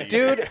shit out of you.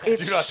 Dude,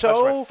 it's do not so-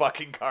 touch my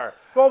fucking car.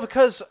 Well,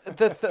 because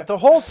the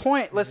whole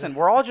point. Listen,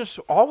 we're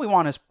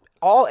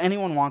all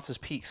anyone wants is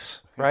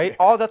peace, right?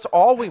 That's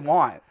all we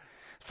want.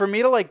 For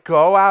me to like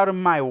go out of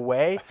my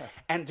way,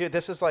 and dude,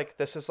 this is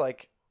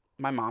like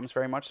my mom's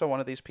very much so one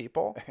of these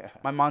people.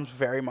 My mom's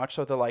very much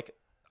so. They're like,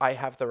 I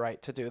have the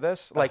right to do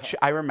this. Like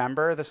I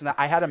remember this and that.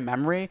 I had a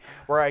memory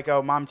where I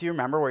go, Mom, do you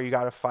remember where you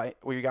got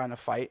in a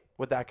fight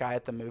with that guy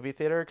at the movie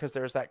theater because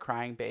there was that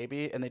crying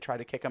baby and they tried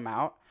to kick him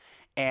out,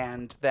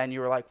 and then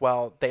you were like,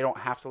 well, they don't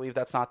have to leave.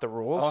 That's not the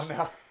rules. Oh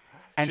no.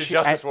 And She's a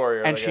justice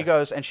warrior. And like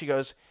she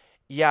goes,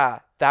 yeah,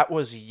 that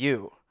was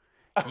you.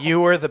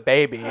 You were the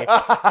baby,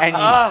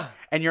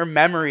 and your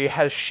memory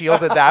has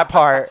shielded that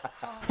part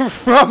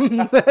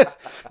from this.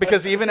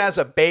 Because even as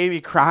a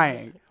baby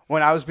crying,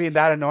 when I was being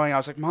that annoying, I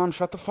was like, Mom,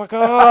 shut the fuck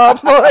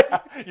up. Like,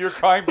 You're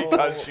crying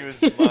because she was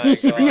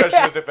because she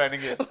was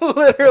defending you.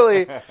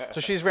 literally.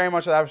 So she's very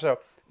much that. So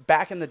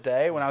back in the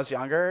day when I was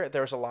younger,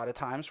 there was a lot of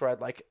times where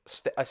I'd like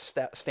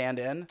stand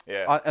in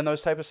in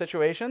those type of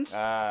situations.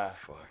 Fuck.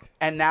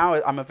 And now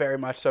I'm a very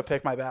much so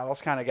pick my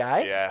battles kind of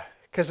guy. Yeah.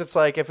 Because it's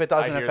like if it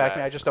doesn't hear affect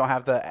that. me, I just don't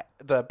have the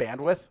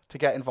bandwidth to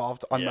get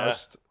involved on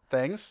most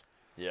things.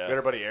 Yeah. We had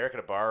our buddy Eric at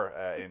a bar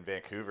in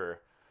Vancouver.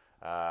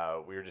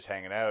 we were just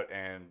hanging out,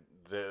 and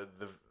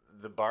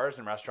the bars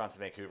and restaurants in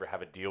Vancouver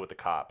have a deal with the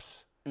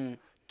cops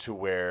to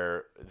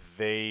where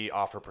they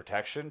offer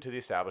protection to the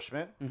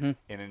establishment, and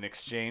in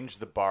exchange,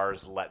 the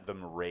bars let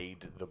them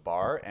raid the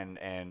bar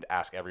and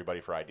ask everybody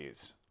for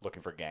IDs,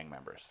 looking for gang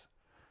members,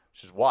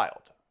 which is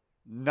wild.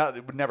 No,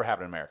 it would never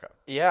happen in America.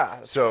 Yeah.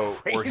 So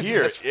we're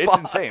here. It's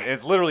insane.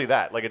 It's literally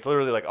that. Like, it's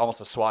literally like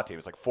almost a SWAT team.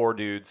 It's like 4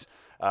 dudes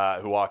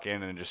who walk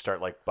in and just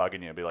start like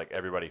bugging you and be like,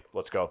 everybody,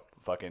 let's go.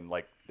 Fucking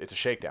like, it's a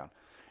shakedown.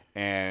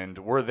 And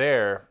we're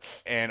there.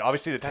 And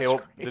obviously the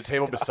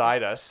table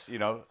beside us, you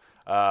know,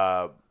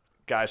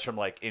 guys from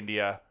like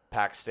India,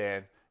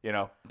 Pakistan, you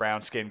know,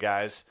 brown skinned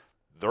guys.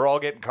 They're all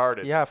getting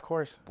carded. Yeah, of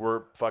course.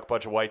 We're fuck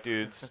bunch of white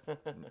dudes.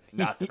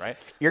 Nothing, right?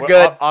 You're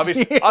good.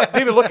 Obviously,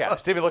 David, look at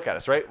us. David, look at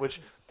us, right? Which,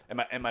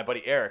 and my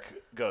buddy Eric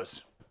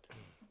goes,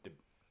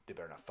 they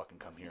better not fucking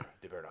come here.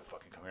 They better not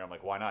fucking come here. I'm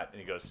like, why not? And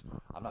he goes,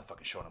 I'm not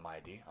fucking showing them my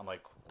ID. I'm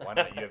like, why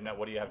not? You have no.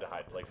 What do you have to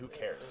hide? Like, who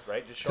cares,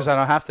 right? Just show. Because I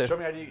don't have to. Show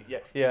me ID. Yeah.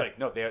 He's like,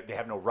 no, they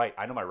have no right.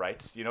 I know my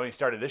rights. You know. And he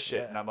started this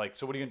shit, and I'm like,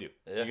 so what are you gonna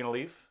do? You gonna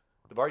leave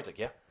the bar? He's like,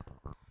 yeah.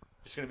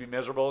 Just going to be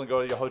miserable and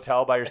go to your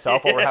hotel by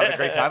yourself while we're having a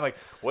great time? Like,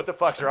 what the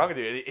fuck's wrong with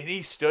you? And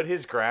he stood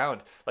his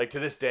ground. Like, to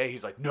this day,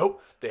 he's like,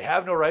 nope, they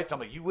have no rights. I'm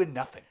like, you win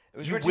nothing.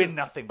 You win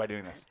nothing by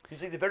doing this.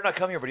 He's like, they better not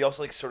come here, but he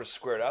also, like, sort of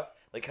squared up,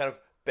 like, kind of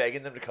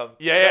begging them to come.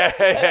 Yeah.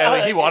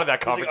 Like, he wanted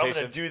that confrontation. Like,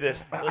 I'm going to do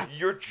this. Like,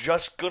 you're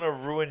just going to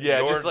ruin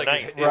your just, like,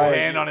 night. His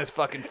hand on his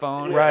fucking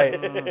phone. Right.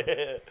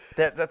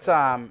 That's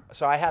so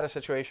I had a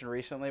situation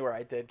recently where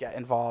I did get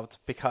involved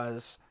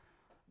because,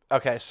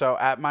 okay, so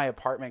at my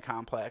apartment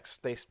complex,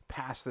 they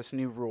passed this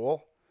new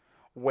rule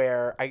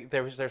where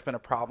there's been a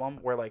problem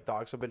where like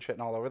dogs have been shitting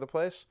all over the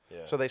place. Yeah.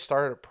 So they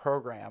started a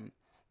program.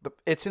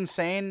 It's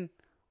insane,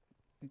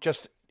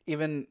 just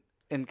even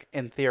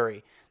in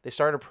theory. They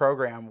started a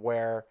program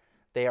where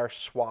they are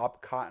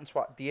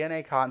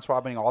DNA cotton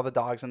swabbing all the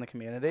dogs in the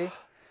community,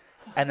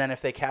 and then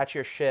if they catch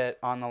your shit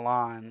on the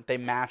lawn, they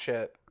match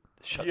it.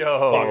 Fuck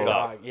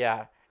dog.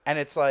 Yeah, and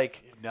it's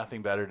like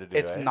nothing better to do.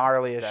 It's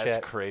gnarly as shit.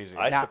 That's crazy.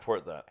 I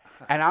support that.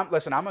 And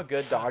I'm a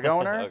good dog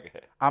owner.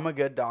 Okay. I'm a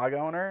good dog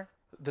owner.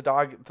 The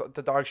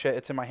dog shit,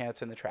 it's in my hand,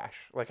 it's in the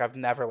trash. Like, I've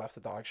never left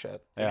the dog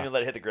shit. You didn't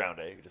let it hit the ground,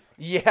 eh?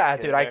 Yeah,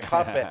 dude, I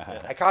cuff it.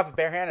 I cuff it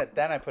barehanded,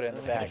 then I put it in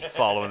the bag.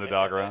 Following the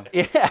dog around.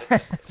 Yeah.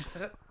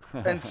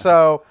 And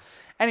so,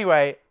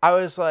 anyway, I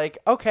was like,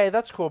 okay,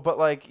 that's cool, but,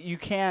 like, you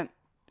can't,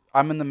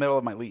 I'm in the middle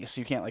of my lease.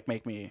 You can't, like,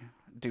 make me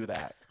do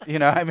that. You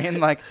know what I mean?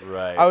 Like,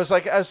 right. I was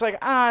like,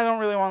 I don't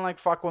really want to, like,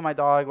 fuck with my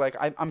dog. Like,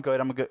 I'm good.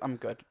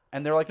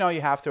 And they're like, no, you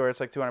have to, or it's,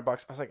 like, $200. I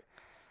was like,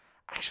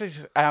 actually,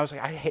 and I was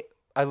like,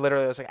 I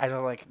literally was like, I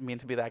don't like mean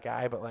to be that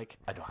guy, but like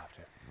I don't have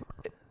to.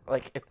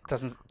 It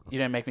doesn't. You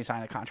didn't make me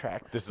sign a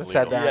contract that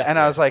said that, and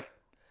I was like,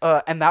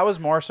 and that was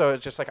more so.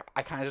 It's just like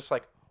I kind of just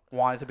like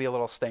wanted to be a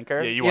little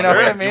stinker. Yeah, you know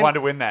what I mean? You wanted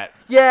to win that.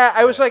 Yeah,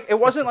 I was like, it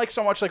wasn't like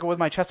so much like with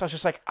my chest. I was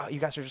just like, oh,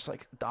 you guys are just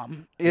like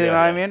dumb. You know what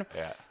I mean?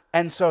 Yeah.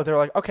 And so they're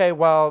like, okay,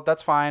 well,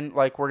 that's fine.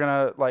 Like we're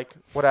gonna like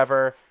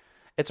whatever.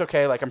 It's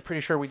okay. Like I'm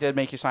pretty sure we did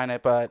make you sign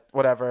it, but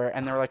whatever.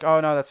 And they were like,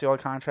 oh no, that's the old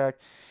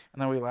contract.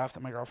 And then we left,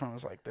 and my girlfriend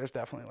was like, there's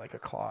definitely, like, a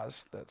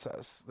clause that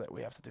says that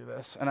we have to do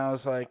this. And I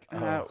was like,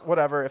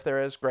 whatever. If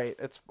there is, great.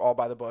 It's all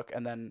by the book.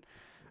 And then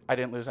I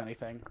didn't lose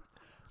anything.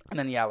 And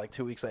then, yeah, like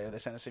 2 weeks later, they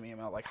sent us an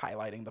email, like,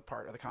 highlighting the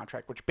part of the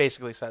contract, which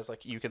basically says,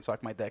 like, you can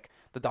suck my dick.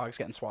 The dog's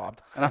getting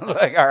swabbed. And I was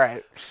like, all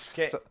right.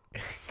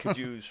 Could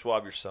you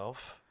swab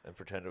yourself and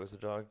pretend it was the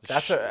dog?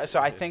 So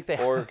I think they...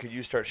 Or could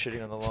you start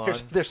shitting on the lawn?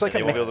 There's like and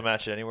they won't be able to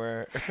match it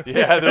anywhere?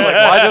 Yeah, they're like,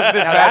 why doesn't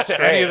this match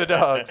any of the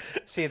dogs?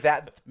 See,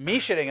 me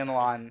shitting in the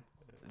lawn...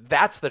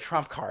 That's the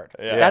trump card.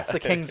 Yeah. That's the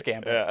King's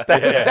Gambit.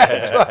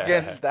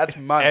 Yeah. That's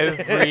money.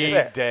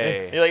 Every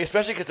day. You're like,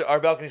 especially because our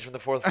balcony's from the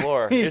 4th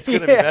floor. It's going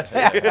to be messy.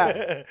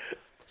 Yeah.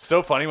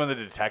 So funny when the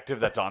detective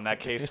that's on that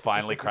case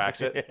finally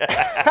cracks it.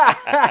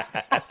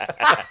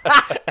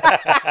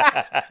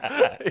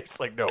 He's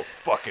like, no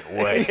fucking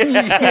way.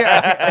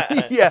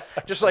 Yeah.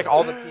 Just like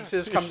all the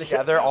pieces come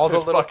together, all the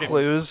little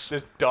clues.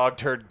 This dog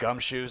turd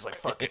gumshoes, like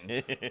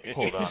fucking.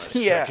 Hold on a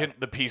second.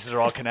 The pieces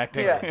are all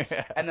connecting.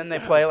 Yeah. And then they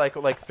play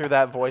like through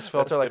that voice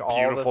filter, like all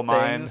the beautiful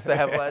things that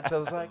have led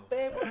to. It's like,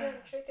 babe, we're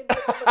getting chicken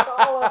tikka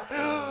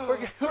masala.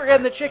 We're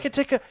getting the chicken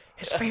tikka.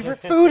 His favorite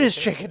food is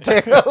chicken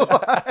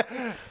tikka.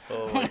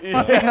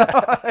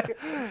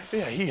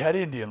 Yeah, he had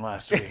Indian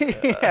last week.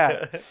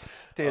 Yeah.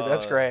 Dude,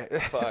 that's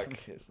great. Fuck.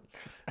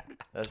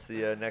 That's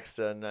the next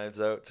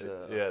Knives Out.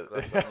 Yeah.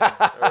 Or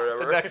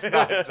whatever. The next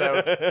Knives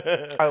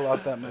Out. I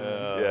love that movie.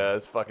 Yeah,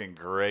 it's fucking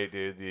great,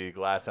 dude. The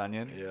Glass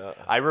Onion. Yeah.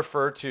 I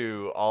refer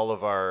to all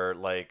of our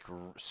like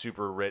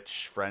super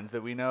rich friends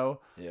that we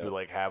know who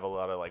like have a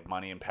lot of like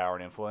money and power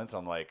and influence.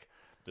 I'm like,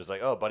 there's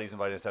like, oh, buddy's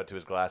invited us out to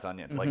his Glass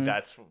Onion. Mm-hmm. Like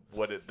that's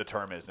what the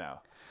term is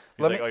now.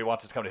 He's like, he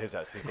wants us to come to his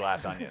house. His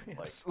Glass Onion.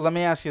 Like, let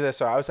me ask you this.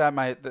 So I was at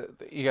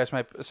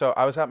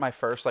I was at my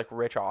first like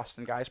Rich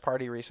Austin guys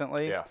party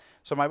recently. Yeah.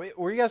 So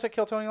were you guys at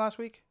Kill Tony last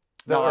week?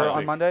 No, on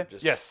week. Monday.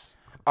 Yes.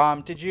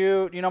 Did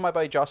you know my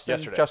buddy Justin?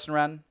 Yesterday. Justin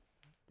Wren.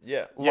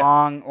 Yeah.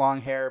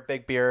 Long hair,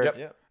 big beard.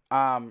 Yep.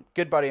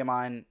 Good buddy of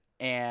mine.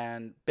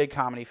 and big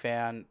comedy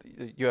fan,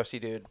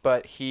 UFC dude.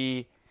 But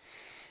he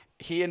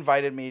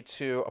invited me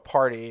to a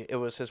party. It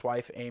was his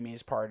wife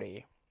Amy's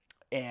party,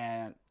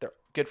 and they're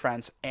good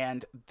friends.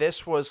 And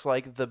this was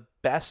like the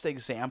best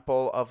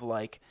example of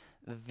like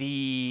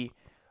the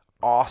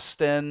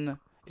Austin.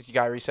 You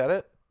gotta reset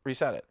it.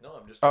 Reset it. No,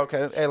 I'm just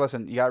okay. Hey,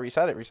 listen, you gotta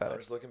reset it. Reset I it.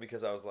 was looking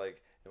because I was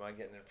like, am I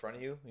getting in front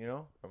of you? You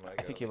know, or am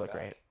I think you look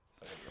back? great.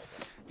 So I gotta go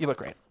back. You look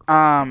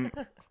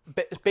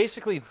great.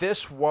 Basically,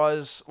 this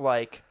was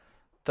like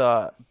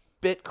the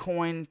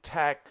Bitcoin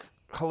tech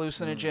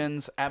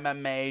hallucinogens,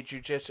 MMA,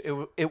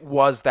 jiu-jitsu. It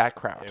was that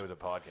crowd. It was a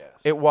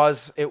podcast. It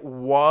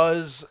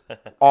was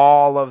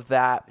all of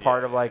that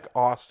part of like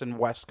Austin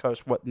West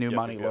Coast, what new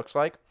money looks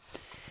like.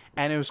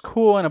 And it was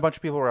cool, and a bunch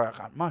of people were like,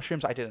 on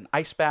mushrooms. I did an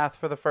ice bath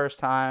for the first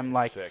time.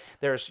 Like, sick.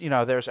 there's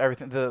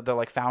everything. The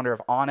like founder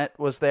of On It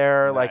was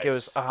there. Nice. Like, it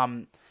was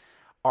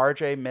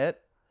RJ Mitt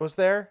was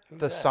there,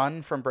 the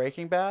son from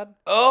Breaking Bad.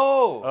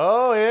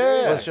 Oh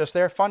yeah. Was just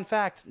there. Fun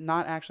fact,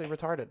 not actually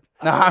retarded.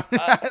 No,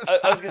 I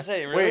was gonna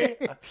say, really?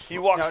 He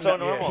walks so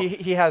normal.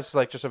 He has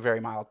like just a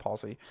very mild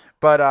palsy,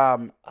 but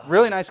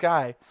really nice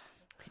guy.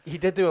 He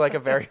did do like a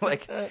very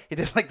he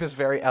did like this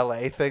very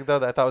LA thing though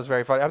that I thought was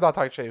very funny. I'm not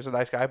talking shit. He was a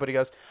nice guy, but he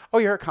goes, "Oh,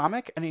 you're a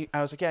comic?" And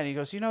I was like, "Yeah." And he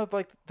goes, "You know,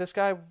 like this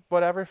guy,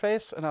 whatever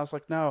face?" And I was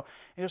like, "No."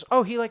 He goes,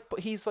 "Oh,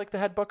 he's like the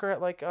head booker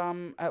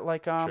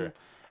Sure.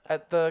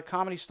 at the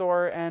Comedy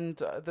Store and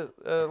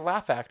the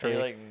Laugh Factory." And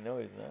you're like, no,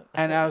 he's not.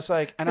 And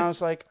I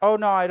was like, "Oh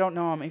no, I don't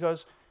know him." He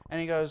goes,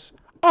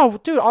 "Oh,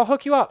 dude, I'll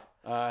hook you up."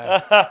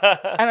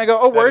 And I go,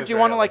 "Oh, word, do you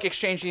want to like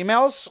exchange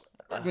emails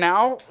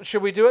now?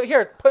 Should we do it?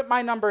 Here, put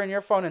my number in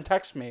your phone and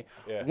text me.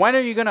 Yeah. When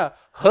are you gonna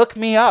hook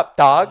me up,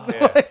 dog?"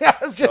 Yeah. I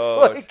was just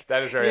like,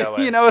 that is very LA.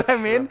 you know what I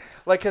mean?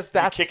 Like, cause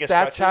that's kick his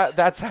how crutches?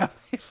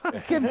 they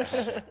fucking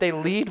they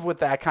lead with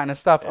that kind of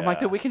stuff. I'm like,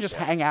 dude, we can just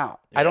hang out.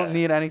 I don't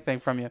need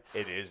anything from you.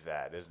 It is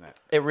that, isn't it?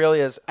 It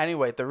really is.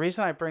 Anyway, the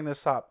reason I bring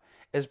this up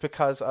is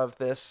because of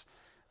this.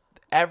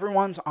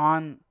 Everyone's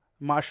on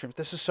mushrooms.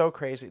 This is so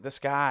crazy. This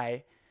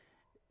guy,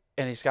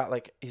 and he's got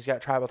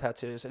tribal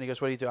tattoos, and he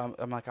goes, "What do you do?"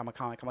 I'm like, "I'm a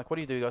comic." I'm like, "What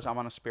do you do?" He goes, "I'm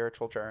on a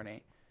spiritual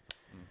journey."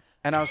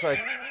 And I was like,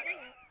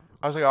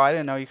 "Oh, I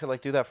didn't know you could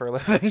like do that for a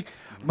living."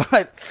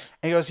 And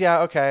he goes,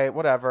 "Yeah, okay,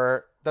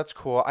 whatever. That's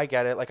cool. I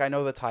get it. Like, I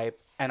know the type."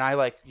 And I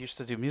like used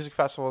to do music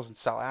festivals and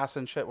sell ass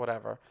and shit,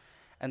 whatever.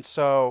 And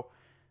so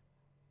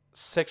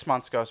 6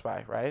 months goes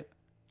by, right?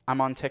 I'm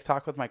on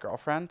TikTok with my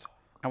girlfriend,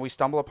 and we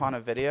stumble upon a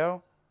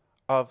video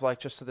of like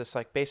just this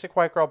like basic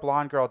white girl,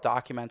 blonde girl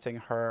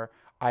documenting her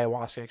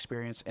ayahuasca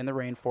experience in the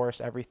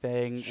rainforest,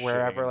 everything,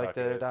 wherever, like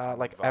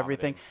like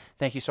everything.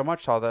 Thank you so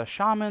much to all the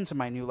shamans and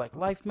my new like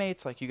life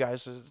mates, like you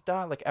guys,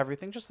 like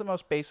everything, just the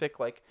most basic,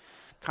 like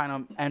kind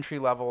of entry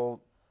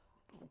level,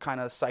 kind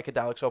of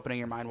psychedelics, opening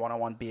your mind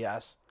 101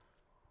 BS.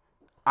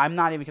 I'm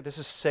not even kidding. This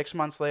is 6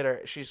 months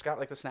later. She's got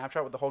like the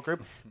Snapchat with the whole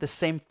group. The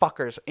same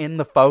fuckers in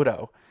the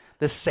photo.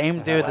 The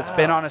same dude that's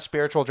been on a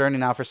spiritual journey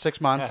now for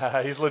 6 months.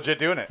 He's legit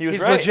doing it. He's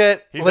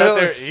legit. He's out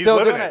there. He's still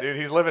living doing it, dude.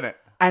 He's living it.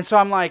 And so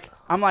I'm like,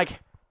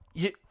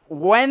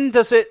 when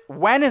is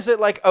it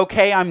like,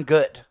 okay, I'm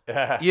good?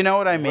 You know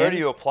what I mean? Where do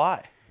you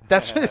apply?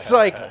 It's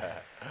like,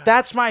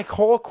 that's my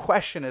whole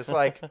question is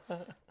like,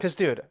 because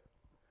dude,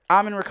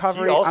 I'm in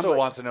recovery. He also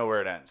wants to know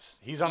where it ends.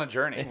 He's on a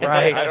journey.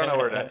 Right. I don't know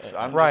where it ends.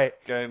 I'm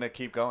just going to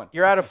keep going.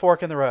 You're at a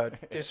fork in the road.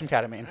 Do some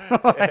ketamine.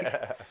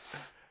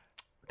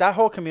 That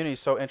whole community is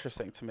so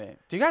interesting to me.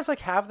 Do you guys like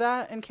have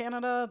that in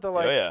Canada? The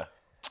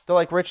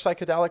like rich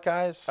psychedelic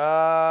guys?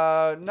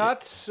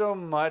 Not so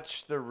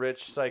much the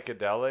rich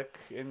psychedelic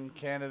in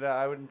Canada,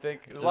 I wouldn't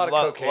think. There's a lot of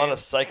cocaine. A lot of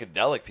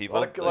psychedelic people. A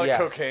lot of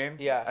cocaine,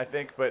 yeah, I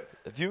think. But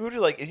if you move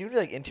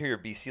to interior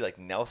BC, like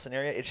Nelson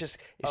area, it's just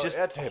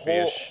that's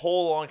hippie-ish.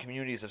 whole long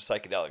communities of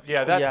psychedelic people.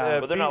 Yeah, that's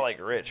but they're not like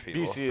rich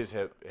people. BC is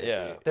hip.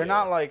 Yeah, they're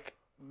not like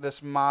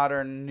this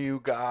modern new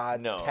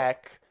god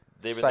tech.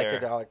 They've been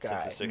psychedelic there guy.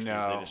 since the 60s.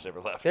 No. They just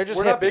never left. They're just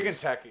We're hippies. not big in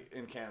tech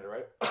in Canada,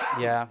 right?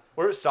 Yeah.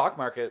 We're at stock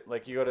market.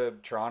 Like you go to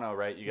Toronto,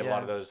 right? You get a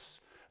lot of those.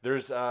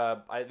 There's,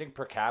 I think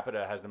per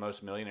capita has the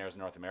most millionaires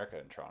in North America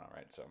in Toronto,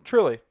 right? So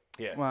Truly.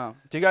 yeah. Wow.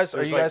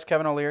 Are you guys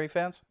Kevin O'Leary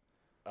fans?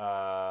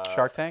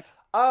 Shark Tank?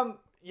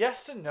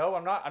 Yes and no.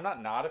 I'm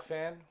not a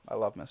fan. I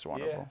love Mr.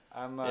 Wonderful.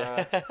 Yeah, I'm.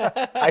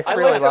 I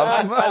really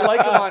love him.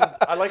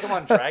 I like him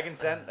on Dragon's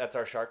Den. That's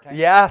our Shark Tank.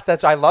 Yeah,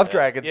 I love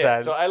Dragon's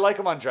Den. So I like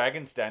him on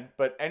Dragon's Den,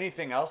 but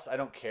anything else, I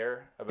don't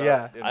care about.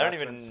 Yeah. I don't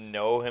even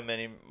know him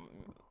any.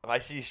 If I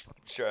see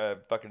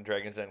fucking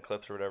Dragon's Den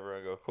clips or whatever,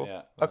 I go, cool.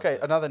 Yeah. Okay,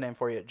 another name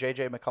for you,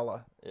 JJ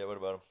McCullough. Yeah, what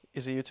about him?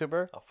 He's a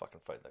YouTuber. I'll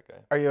fucking fight that guy.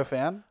 Are you a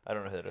fan? I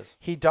don't know who that is.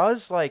 He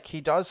does.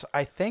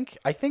 I think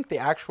the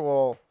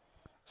actual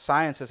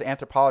science is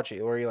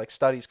anthropology, where he like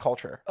studies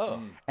culture.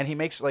 Oh. And he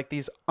makes like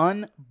these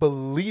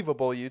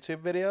unbelievable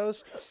YouTube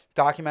videos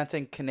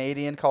documenting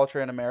Canadian culture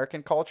and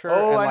American culture.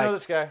 Oh, and, I like, know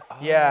this guy.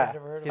 Yeah, I've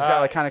never heard of he's him. got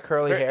like kind of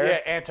curly hair.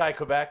 Yeah,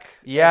 anti-Quebec.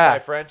 Yeah.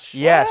 Anti-French.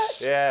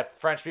 Yes. Yeah,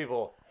 French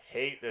people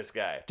hate this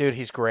guy. Dude,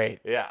 he's great.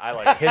 Yeah, I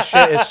like His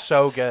shit is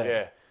so good.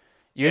 Yeah.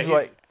 You'd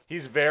like.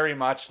 He's very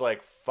much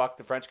like fuck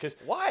the French.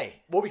 Why?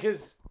 Well,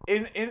 because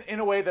In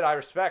a way that I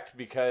respect,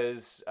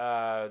 because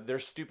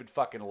there's stupid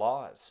fucking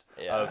laws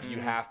of you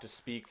have to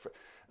speak.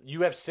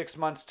 You have 6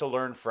 months to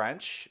learn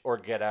French or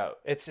get out.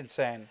 It's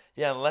insane.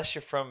 Yeah, unless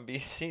you're from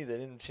BC, that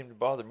didn't seem to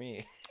bother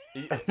me.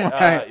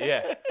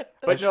 Yeah,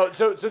 but no.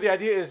 So the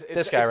idea is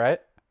this guy, right?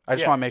 I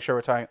just want to make sure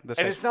we're talking. This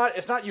and guy.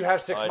 it's not you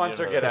have 6 months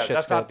or get out.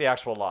 That's not good. the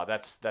actual law.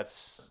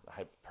 That's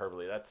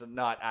hyperbole. That's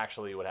not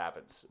actually what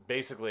happens.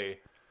 Basically,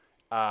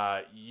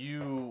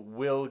 you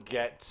will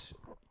get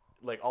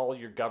like all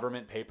your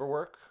government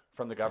paperwork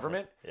from the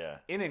government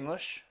in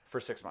English for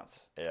 6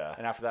 months. Yeah.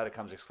 And after that, it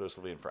comes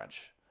exclusively in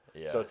French.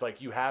 Yeah. So it's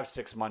like you have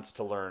 6 months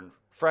to learn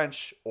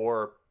French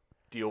or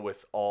deal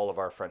with all of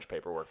our French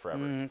paperwork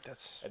forever. And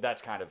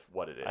that's kind of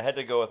what it is. I had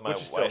to go with my wife.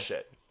 wife. Still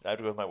shit. I had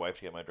to go with my wife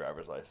to get my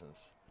driver's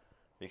license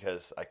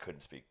because I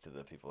couldn't speak to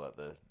the people at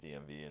the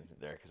DMV and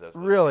there because I was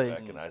really,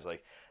 and I was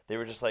like, they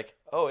were just like,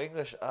 oh,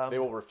 English. They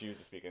will refuse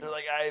to speak English.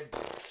 They're like,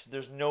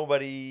 there's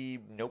nobody.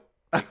 Nope.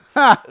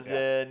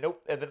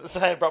 Nope. And then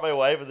so I brought my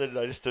wife, and then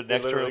I just stood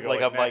next to her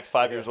like I'm like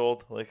 5 years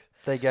old. Like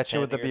they get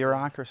you with the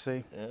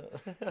bureaucracy. Yeah.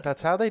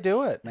 That's how they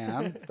do it,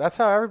 man. That's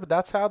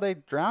how they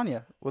drown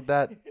you with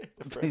that.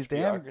 These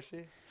damn.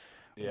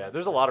 Yeah,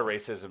 there's a lot of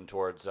racism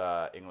towards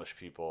English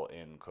people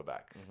in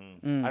Quebec.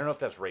 I don't know if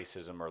that's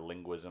racism or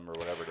linguism or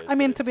whatever it is. I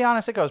mean, to be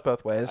honest, it goes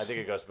both ways. I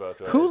think it goes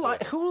both ways.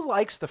 Who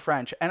likes the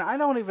French? And I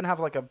don't even have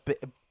like a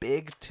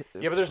big.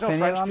 Yeah, but there's no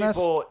French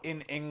people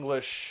in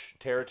English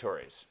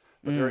territories.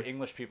 But there are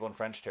English people in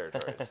French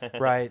territories.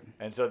 Right.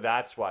 And so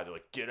that's why they're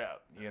like, get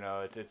out. You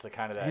know, it's like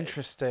kind of that.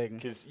 Interesting.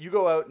 Because you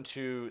go out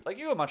into, like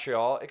you go to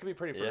Montreal, it can be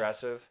pretty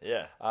progressive.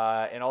 Yeah.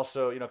 And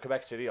also, you know,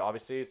 Quebec City,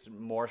 obviously, it's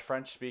more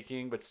French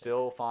speaking, but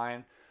still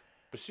fine.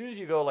 But as soon as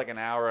you go like an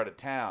hour out of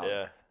town,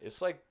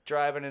 it's like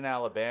driving in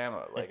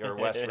Alabama, like or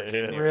West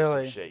Virginia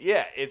or some shit.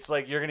 Yeah, it's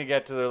like you're going to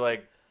get to, they're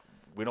like,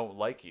 we don't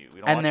like you.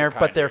 We don't want your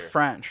kind they're here.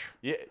 French.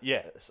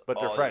 Yeah, but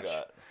they're French.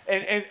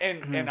 And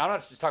I'm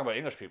not just talking about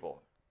English people.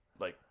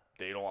 Like,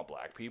 they don't want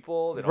black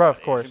people. They don't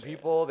want Asian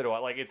people. They don't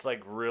want, like, it's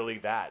like really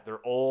that.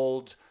 They're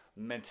old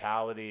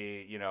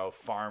mentality, you know,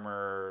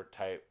 farmer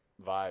type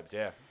vibes.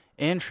 Yeah.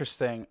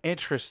 Interesting.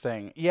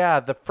 Yeah,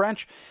 the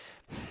French.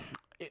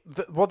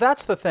 Well,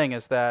 that's the thing,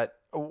 is that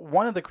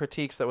one of the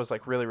critiques that was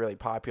like really, really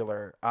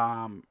popular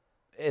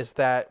is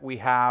that we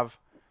have.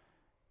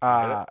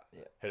 Hit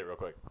it real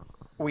quick.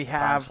 We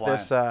have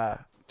this.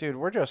 Dude,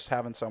 we're just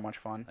having so much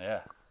fun.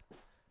 Yeah.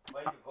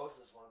 Might even post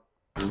this one.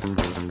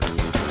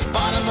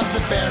 Bottom of the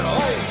barrel,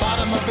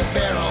 bottom of the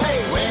barrel,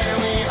 where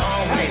we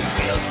always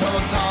feel so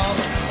tall.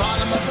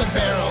 Bottom of the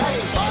barrel,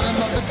 bottom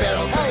of the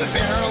barrel, 'cause the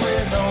barrel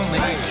is only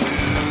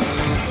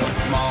 2 foot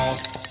small.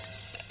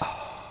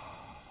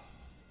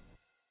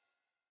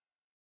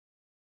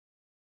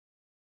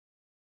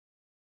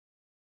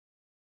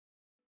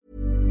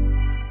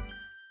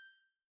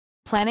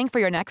 Planning for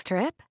your next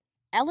trip?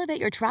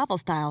 Elevate your travel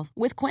style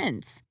with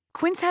Quince.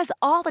 Quince has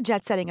all the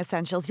jet-setting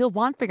essentials you'll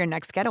want for your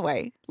next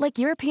getaway, like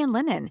European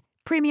linen,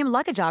 premium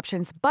luggage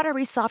options,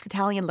 buttery soft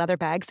Italian leather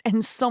bags,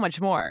 and so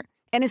much more.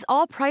 And is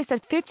all priced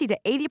at 50 to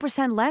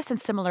 80% less than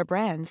similar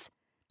brands.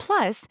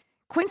 Plus,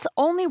 Quince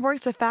only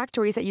works with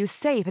factories that use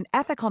safe and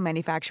ethical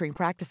manufacturing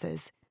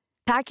practices.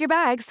 Pack your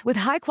bags with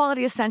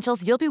high-quality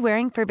essentials you'll be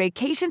wearing for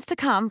vacations to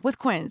come with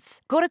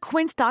Quince. Go to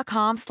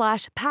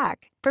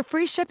quince.com/pack for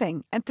free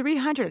shipping and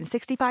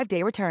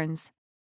 365-day returns.